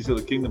you the keys to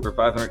the kingdom for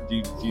 $500, do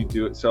you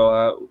do it?"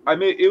 So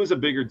it was a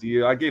bigger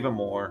deal. I gave him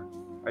more.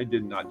 I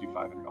did not do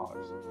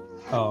 $500.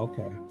 Oh,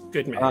 okay.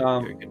 Good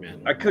man. Good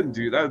man. I couldn't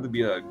do that. Would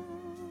be I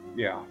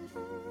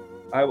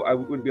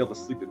wouldn't be able to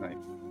sleep at night.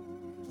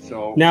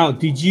 So now,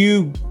 did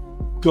you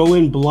go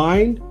in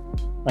blind?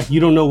 Like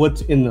you don't know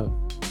what's in the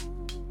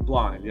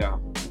blind? Yeah.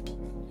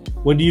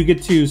 When do you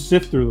get to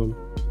sift through them?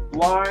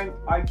 Blind.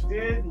 I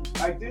did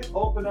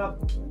open up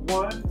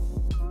one.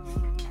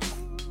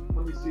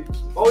 me see.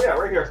 Oh yeah,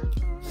 right here.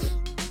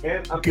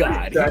 And I'm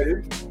pretty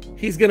excited.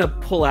 He's gonna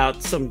pull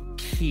out some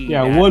key.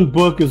 Yeah, one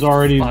book is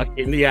already.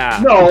 Fucking,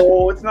 yeah.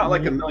 No, it's not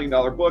like $1 million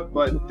book,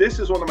 but this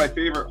is one of my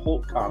favorite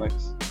Hulk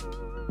comics.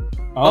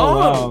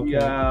 Oh, wow.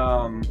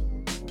 Yeah.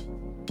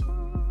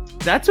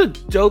 That's a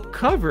dope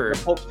cover.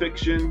 Pulp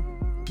Fiction.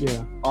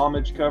 Yeah.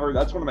 Homage cover.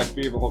 That's one of my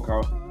favorite Hulk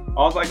comics. I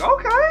was like,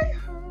 okay,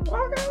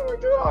 we're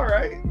doing all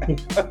right.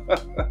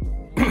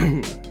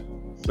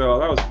 So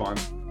that was fun.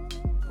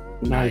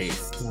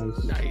 Nice.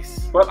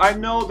 But I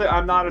know that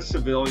I'm not a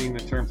civilian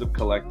in terms of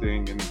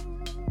collecting, and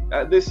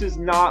this is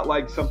not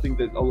like something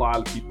that a lot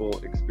of people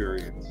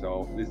experience.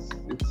 So it's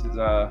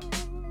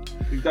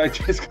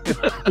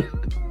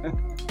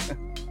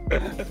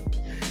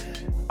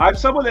I'm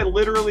someone that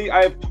literally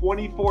I have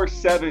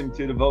 24/7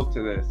 to devote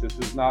to this. This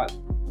is not,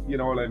 you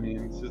know what I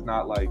mean. This is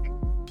not like,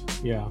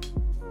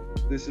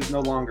 this is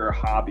no longer a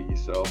hobby.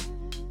 So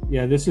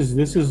yeah, this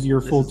is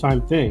your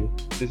full-time thing.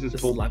 This is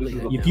full.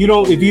 If you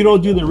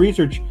don't do the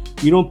research,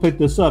 you don't pick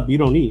this up, you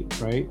don't eat,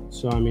 right?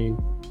 So I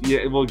mean,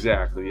 yeah, well,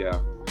 exactly, yeah.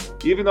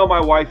 Even though my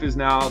wife is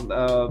now,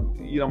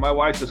 my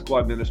wife's a school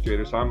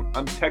administrator, so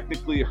I'm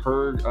technically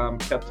her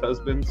kept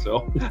husband.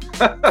 So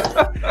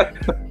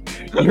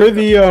you're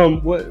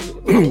the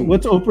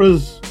what's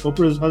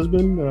Oprah's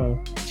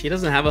husband? She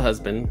doesn't have a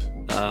husband.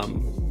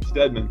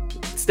 Stedman.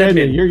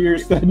 You're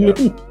Stedman.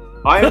 Yeah.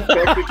 I am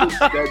technically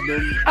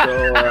Stedman,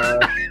 so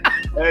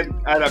and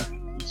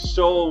I'm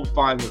so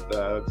fine with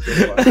that. So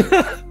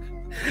fine.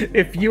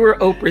 If you were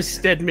Oprah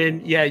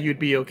Stedman, yeah, you'd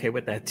be okay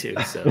with that too.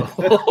 So,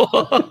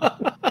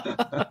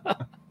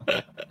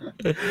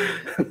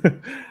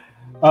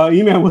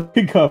 E-Man, what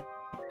pick up?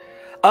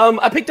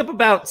 I picked up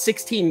about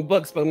 16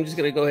 books, but I'm just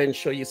gonna go ahead and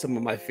show you some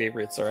of my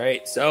favorites. All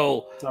right.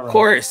 So, of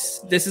course,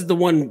 this is the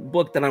one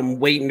book that I'm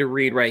waiting to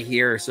read right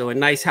here. So, A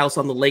Nice House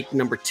on the Lake,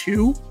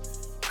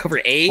 #2,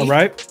 cover A. All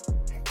right.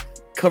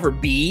 Cover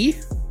B.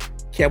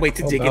 Can't wait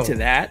to dig into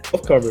that.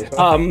 Both covers.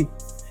 Huh?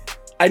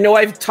 I know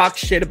I've talked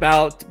shit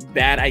about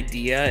Bad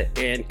Idea,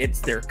 and it's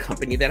their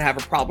company that I have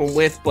a problem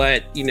with,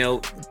 but,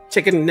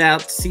 checking it out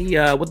to see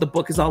what the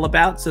book is all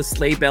about. So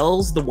Sleigh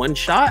Bells, the one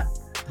shot.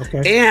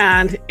 Okay.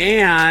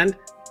 And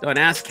don't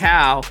ask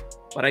how,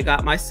 but I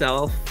got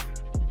myself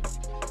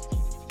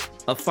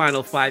a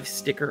Final Five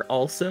sticker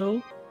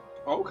also.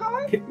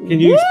 Okay.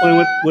 Can you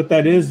explain what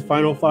that is?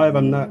 Final Five?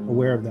 I'm not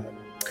aware of that.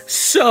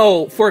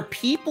 So, for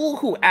people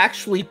who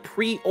actually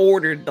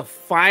pre-ordered the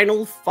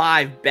Final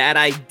 5 Bad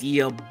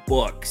Idea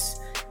books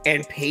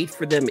and paid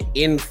for them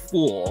in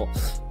full,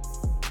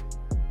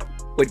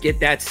 would get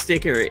that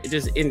sticker,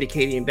 just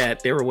indicating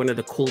that they were one of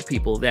the cool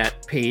people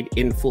that paid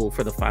in full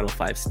for the Final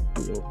 5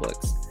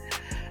 books.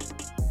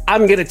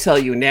 I'm going to tell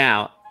you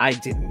now, I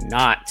did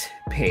not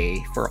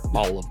pay for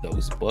all of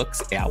those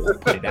books. I will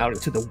put it out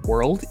into the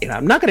world, and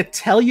I'm not going to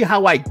tell you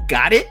how I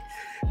got it.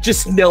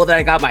 Just know that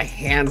I got my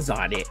hands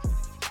on it.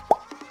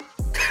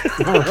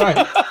 All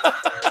right.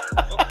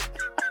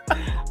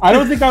 I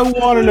don't think I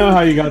want to know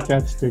how you got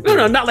that sticker.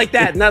 No, not like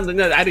that. No,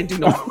 I didn't do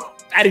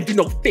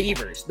no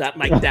favors. Not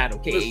like that.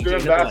 Okay, Mr.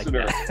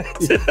 Ambassador.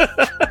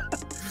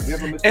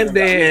 Like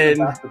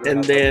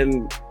and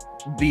then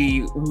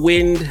the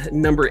Wind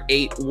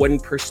 #8 one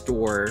per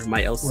store.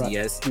 My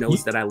LCS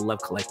knows that I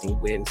love collecting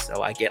Wind,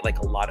 so I get like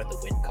a lot of the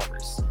Wind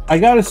covers. I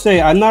gotta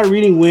say, I'm not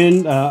reading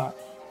Wind. I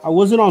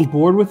wasn't on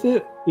board with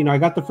it. I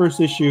got the first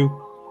issue.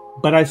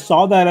 But I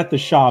saw that at the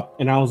shop,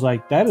 and I was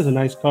like, "That is a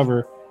nice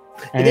cover."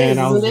 And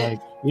I was like,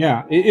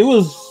 "Yeah, it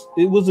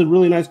was a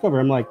really nice cover."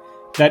 I'm like,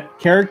 "That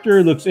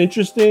character looks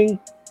interesting,"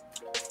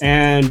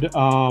 and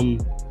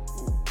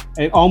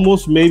it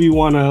almost made me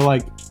want to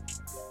like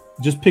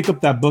just pick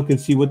up that book and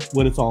see what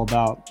it's all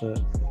about.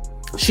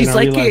 She's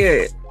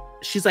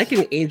like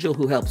an angel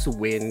who helps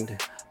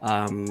Wind,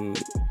 and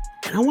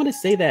I want to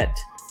say that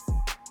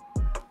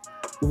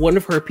one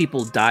of her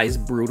people dies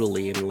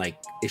brutally in like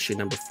issue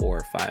 #4 or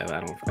 5.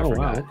 I forgot.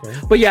 Wow, okay.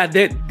 But yeah,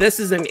 this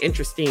is an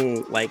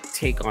interesting like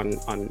take on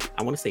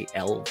I want to say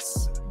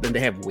elves. Then they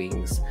have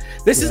wings.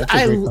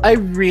 I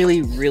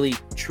really, really,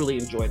 truly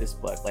enjoy this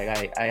book. Like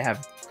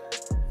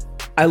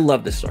I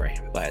love the story,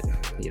 but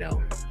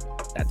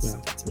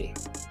that's me.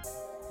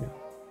 Yeah.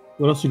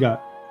 What else you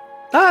got?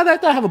 I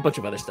have a bunch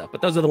of other stuff, but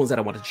those are the ones that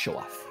I wanted to show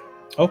off.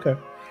 Okay.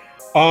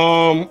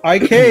 I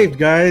caved,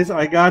 guys.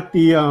 I got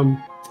the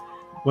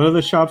one of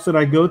the shops that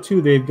I go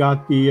to, they've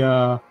got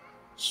the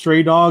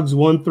Stray Dogs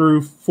 1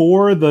 through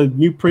 4, the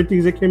new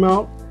printings that came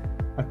out.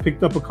 I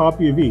picked up a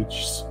copy of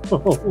each. So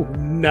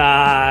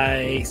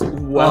nice.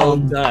 Well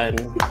done.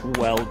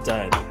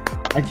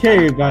 I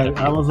caved, guys.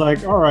 I was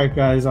like, all right,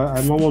 guys,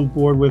 I'm on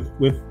board with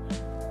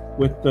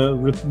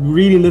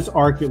reading this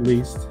arc at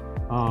least.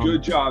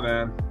 Good job,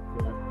 man.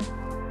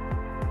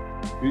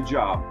 Good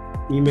job.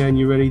 E-Man,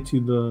 you ready to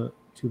the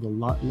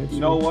lot next You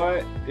know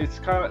what? It's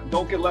kind of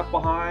don't get left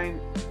behind,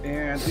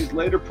 and these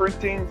later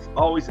printings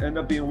always end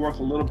up being worth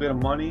a little bit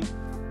of money.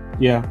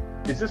 Yeah.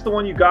 Is this the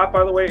one you got,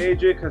 by the way,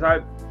 AJ? Because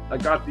I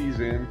got these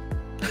in.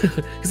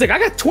 He's like, I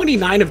got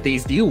 29 of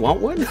these. Do you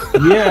want one?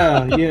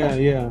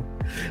 Yeah.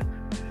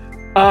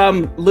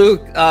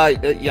 Luke,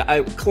 yeah,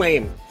 I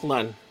claim. Hold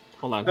on.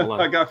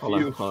 I got hold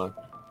you. on, hold on.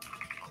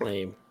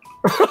 Claim.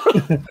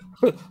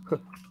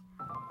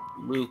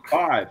 Luke,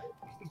 5.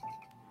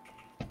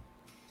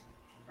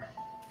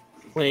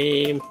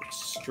 claim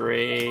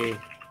stray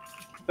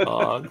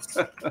dogs.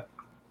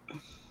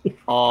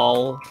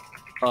 All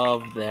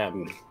of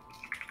them.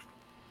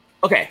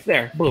 Okay,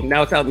 there. Boom.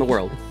 Now it's out in the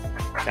world.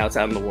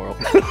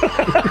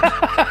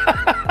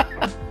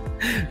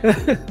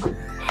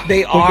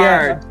 They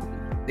are.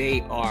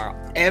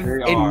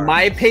 In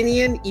my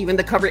opinion, even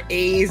the cover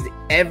A's,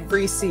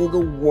 every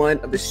single one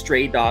of the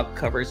Stray Dog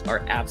covers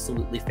are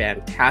absolutely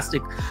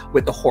fantastic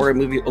with the horror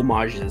movie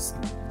homages.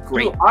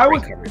 Great. Dude, I great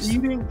was covers.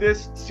 reading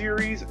this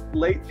series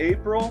late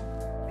April.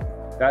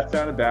 That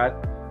sounded bad.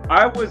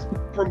 I was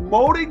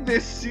promoting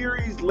this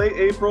series late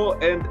April,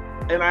 and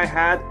I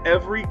had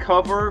every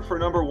cover for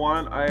number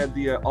 1. I had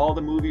the all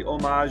the movie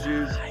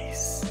homages,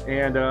 Nice.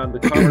 and the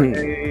cover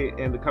A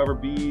and the cover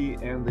B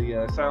and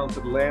the Silence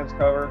of the Lambs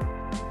cover,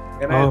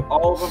 and I had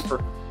all of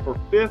them for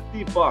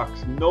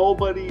 $50.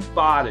 Nobody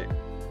bought it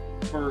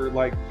for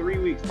like 3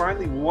 weeks.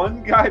 Finally,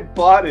 one guy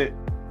bought it,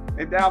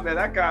 and now man,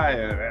 that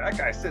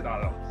guy sitting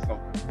on some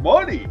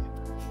money.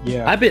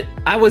 Yeah.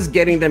 I was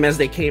getting them as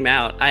they came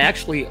out. I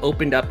actually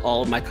opened up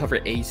all of my cover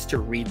A's to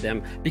read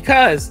them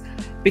because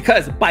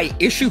by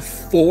issue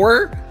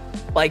 4,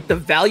 like the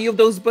value of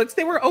those books,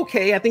 they were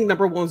okay. I think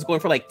number 1 was going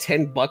for like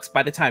 $10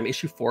 by the time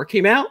issue 4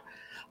 came out.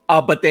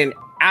 But then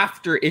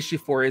after issue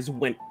 4 is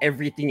when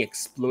everything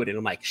exploded.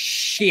 I'm like,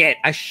 shit,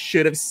 I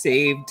should have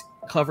saved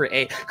cover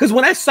A. Because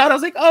when I saw it, I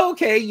was like, oh,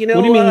 okay, you know.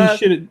 What do you mean you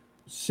should have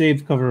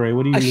saved cover A?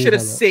 What do you mean? I should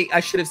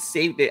have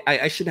saved it.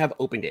 I should have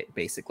opened it,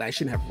 basically. I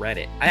shouldn't have read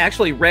it. I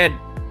actually read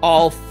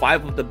all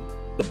 5 of the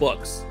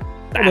books.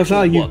 It's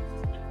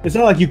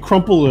not like you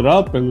crumple it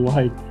up and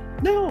like.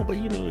 No, but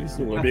you know, you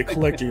want to be a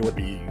collector, you want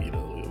to be,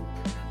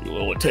 you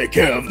want to take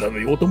care of them.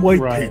 You want them white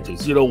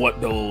pages. You don't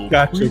want no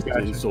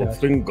creases or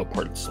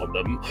fingerprints on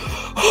them.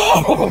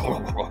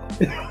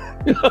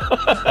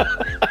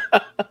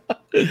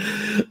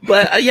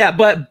 But yeah,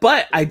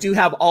 but I do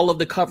have all of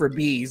the cover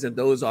B's, and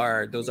those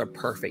are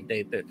perfect.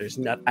 There's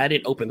not. I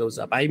didn't open those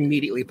up. I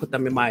immediately put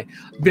them in my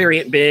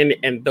variant bin,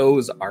 and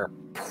those are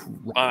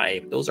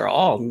prime. Those are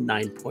all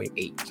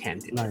 9.8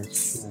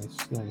 candidates.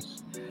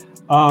 Nice.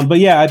 But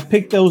yeah, I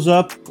picked those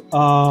up.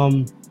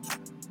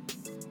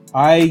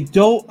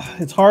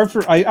 It's hard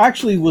I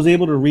actually was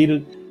able to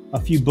read a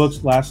few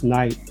books last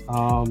night.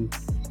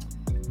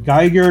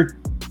 Geiger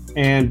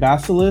and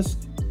Basilisk.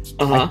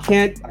 I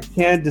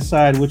can't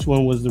decide which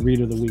one was the read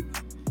of the week.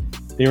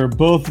 They were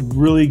both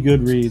really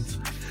good reads.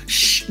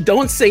 Shh,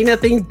 don't say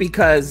nothing,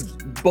 because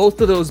both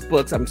of those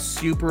books I'm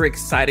super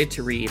excited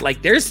to read.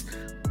 Like there is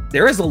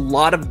a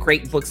lot of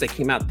great books that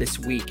came out this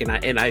week, and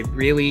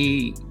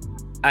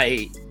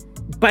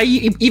by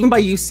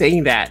you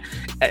saying that,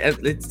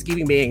 it's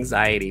giving me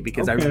anxiety,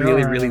 because I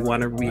really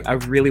want to read. I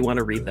really want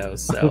to read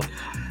those. So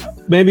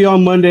maybe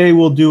on Monday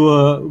we'll do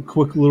a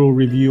quick little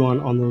review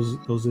on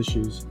those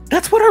issues.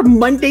 That's what our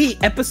Monday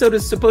episode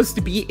is supposed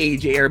to be,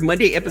 AJ. Our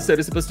Monday episode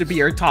is supposed to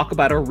be our talk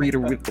about our read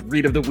of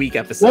the week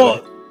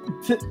episode.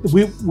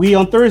 Well, we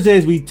on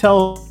Thursdays we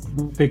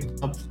pick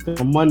up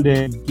on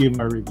Monday and give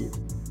our review.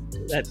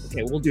 That's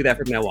okay. We'll do that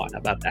from now on. How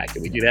about that?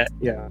 Can we do that?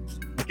 Yeah.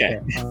 Okay.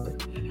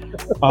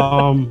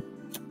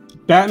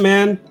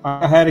 Batman,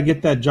 I had to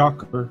get that jock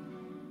cover.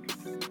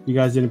 You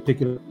guys didn't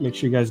pick it up. Make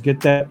sure you guys get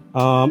that.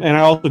 And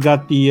I also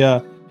got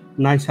the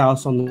Nice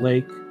House on the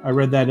Lake. I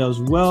read that as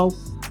well.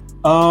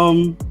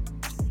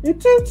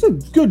 It's a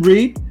good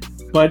read,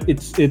 but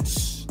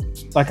it's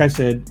like I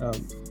said.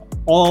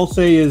 All I'll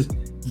say is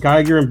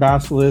Geiger and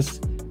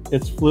Basilisk.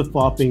 It's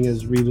flip-flopping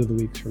as read of the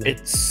week for me.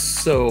 It's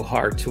so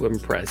hard to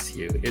impress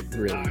you. It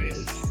really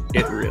is.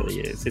 It really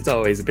is. It's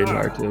always been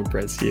hard to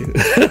impress you.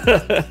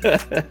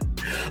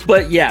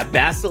 But yeah,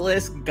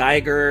 Basilisk,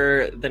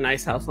 Geiger, The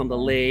Nice House on the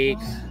Lake.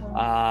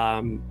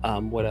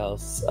 What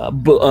else?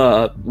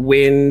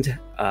 Wind.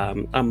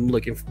 I'm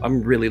looking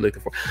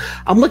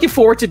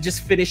forward to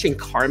just finishing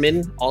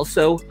Carmen.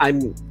 Also,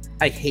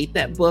 I hate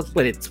that book,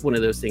 but it's one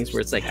of those things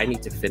where it's like I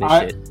need to finish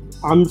it.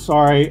 I'm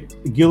sorry,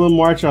 Gilliam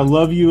March. I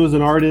love you as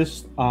an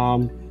artist.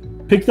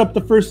 Picked up the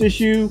first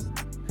issue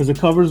because the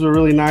covers were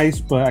really nice,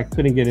 but I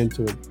couldn't get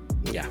into it.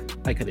 Yeah,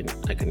 I couldn't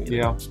either.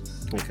 Yeah,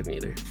 I couldn't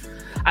either.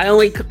 I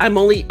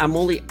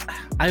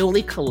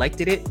only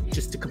collected it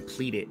just to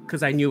complete it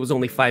because I knew it was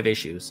only 5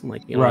 issues. I'm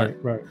like, right.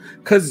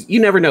 Because you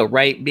never know,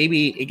 right?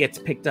 Maybe it gets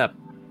picked up,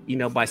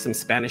 by some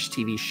Spanish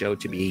TV show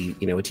to be,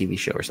 a TV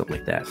show or something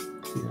like that.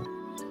 Yeah.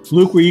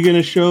 Luke, were you going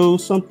to show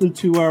something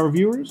to our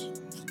viewers?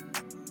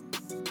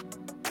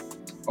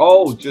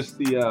 Oh, just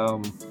the.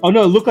 Oh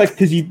no! It looked like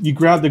because you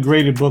grabbed the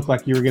graded book,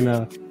 like you were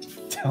gonna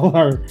tell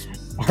our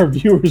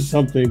viewers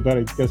something, but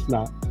I guess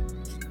not.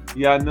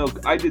 Yeah, no,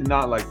 I did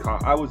not like.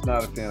 I was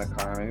not a fan of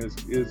Carmen.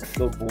 It was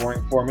so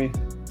boring for me.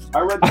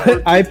 I read.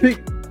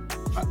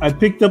 I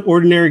picked up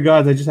Ordinary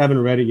Gods. I just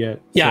haven't read it yet.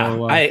 Yeah,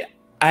 so,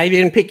 I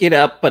didn't pick it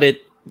up, but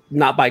it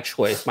not by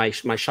choice. My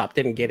shop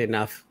didn't get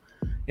enough,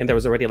 and there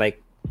was already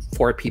like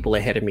 4 people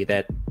ahead of me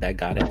that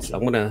got it. So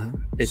I'm gonna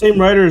same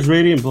writer as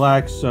Radiant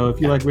Black. So if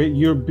you like,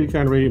 you're a big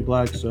fan of Radiant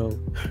Black. So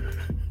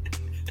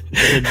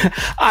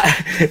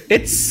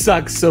it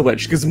sucks so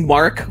much because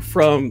Mark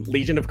from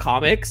Legion of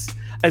Comics,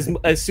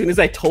 as soon as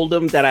I told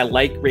him that I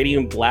like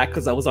Radiant Black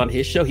because I was on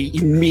his show, he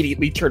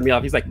immediately turned me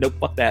off. He's like, nope,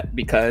 fuck that,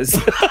 because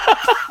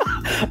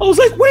I was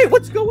like, wait,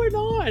 what's going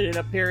on? And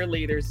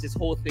apparently there's this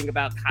whole thing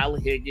about Kyle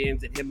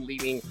Higgins and him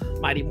leaving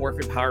Mighty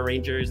Morphin Power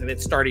Rangers and then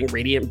starting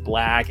Radiant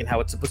Black and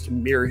how it's supposed to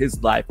mirror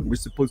his life and we're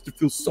supposed to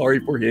feel sorry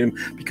for him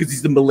because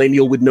he's a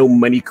millennial with no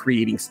money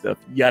creating stuff,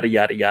 yada,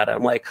 yada, yada.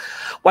 I'm like,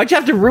 why'd you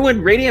have to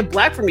ruin Radiant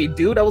Black for me,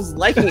 dude? I was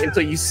liking it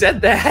until you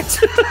said that.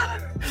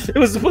 It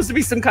was supposed to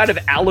be some kind of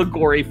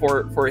allegory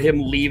for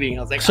him leaving.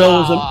 I was like,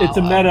 so it's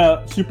a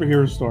meta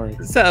superhero story.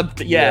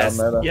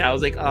 Yes. Yeah, I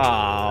was like,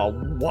 oh,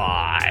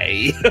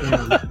 why?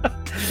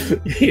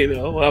 You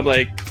know, I'm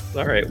like,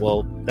 all right,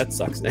 well, that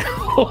sucks now.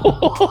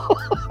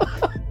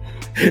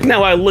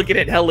 Now I look at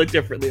it hella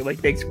differently. I'm like,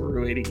 thanks for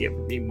ruining it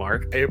for me,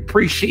 Mark. I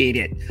appreciate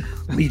it.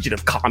 Legion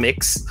of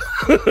Comics.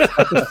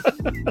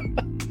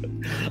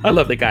 I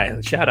love the guy.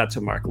 Shout out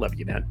to Mark. Love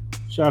you, man.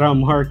 Shout out,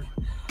 Mark.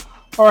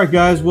 All right,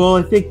 guys. Well,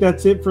 I think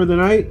that's it for the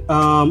night.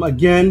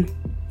 Again,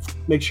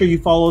 make sure you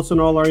follow us on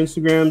all our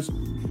Instagrams.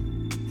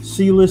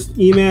 C-List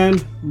E-Man,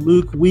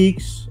 Luke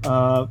Weeks,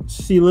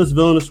 C-List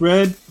Villainous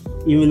Red,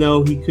 even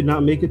though he could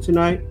not make it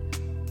tonight.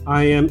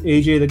 I am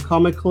AJ the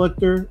Comic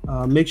Collector.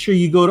 Make sure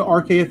you go to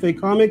RKFA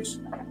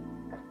Comics.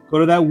 Go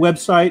to that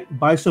website,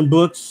 buy some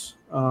books.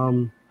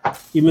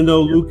 Even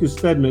though Luke is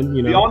Stedman,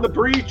 you know. Beyond the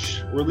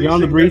Breach.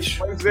 Beyond the Breach.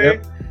 Wednesday.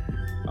 Yep.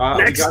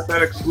 We got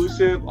that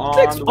exclusive on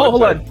the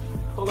website.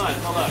 Hold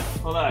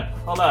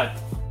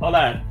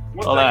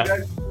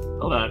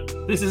on.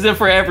 This isn't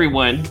for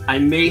everyone. I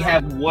may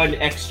have one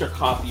extra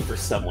copy for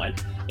someone,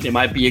 and it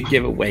might be a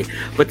giveaway.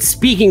 But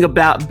speaking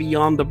about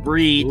Beyond the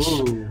Breach,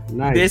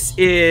 nice. This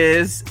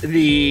is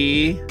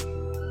the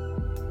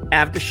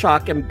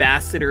Aftershock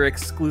Ambassador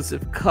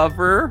exclusive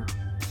cover.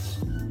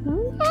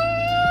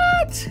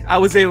 What? I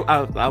was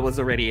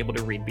already able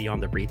to read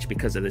Beyond the Breach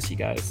because of this, you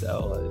guys.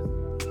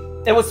 So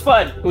it was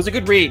fun. It was a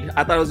good read.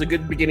 I thought it was a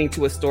good beginning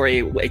to a story.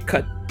 It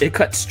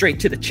cut straight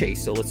to the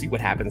chase. So let's see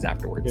what happens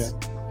afterwards.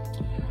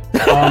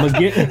 Yeah.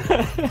 Again,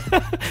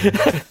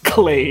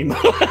 claim.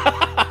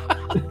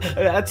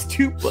 That's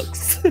 2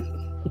 books.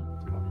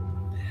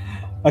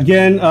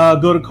 Again,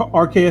 go to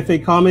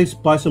RKFA Comics,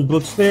 buy some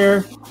books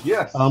there.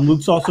 Yes.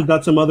 Luke's also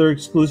got some other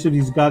exclusives.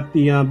 He's got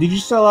the. Did you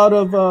sell out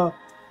of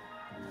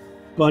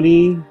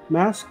Bunny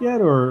Mask yet,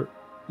 or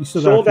you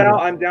still sold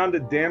out? I'm down to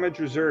Damage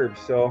Reserve.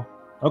 So.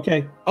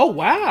 Okay. Oh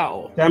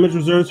wow! Damage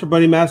Reserves for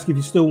Bunny Mask if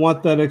you still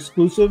want that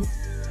exclusive.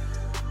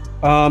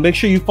 Make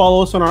sure you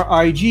follow us on our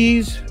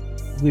IGs.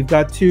 We've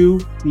got 2: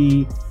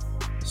 the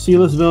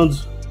C-List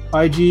Villains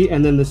IG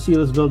and then the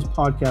C-List Villains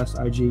Podcast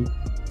IG.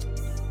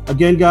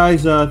 Again,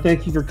 guys,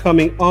 thank you for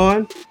coming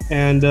on,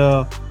 and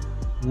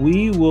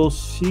we will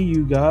see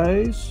you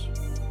guys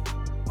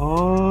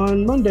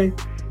on Monday.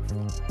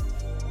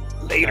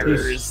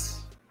 Laters.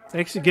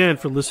 Thanks again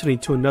for listening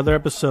to another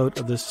episode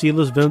of the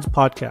C-List Villains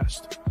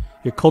Podcast,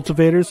 your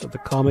cultivators of the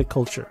comic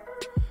culture.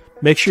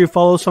 Make sure you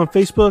follow us on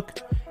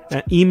Facebook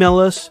and email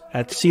us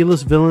at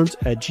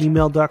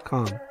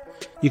clistvillains@gmail.com.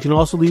 You can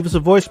also leave us a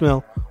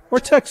voicemail or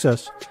text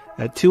us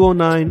at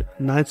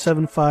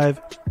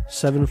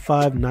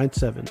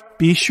 209-975-7597.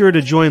 Be sure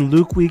to join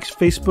Luke Week's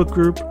Facebook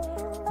group,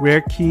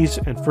 Rare Keys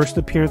and First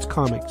Appearance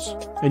Comics.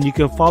 And you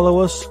can follow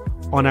us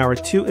on our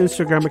 2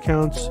 Instagram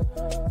accounts,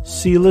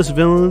 C-List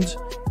Villains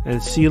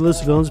and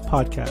C-List Villains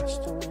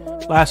Podcast.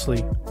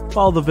 Lastly,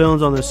 follow the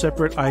villains on their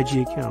separate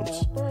IG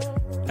accounts,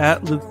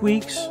 at Luke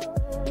Weeks,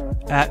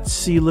 at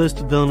C-List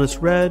Villainous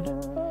Red,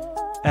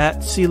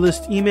 at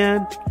C-List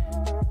E-Man,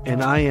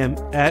 and I am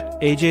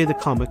at AJ the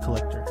Comic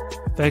Collector.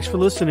 Thanks for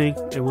listening,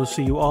 and we'll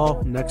see you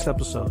all next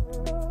episode.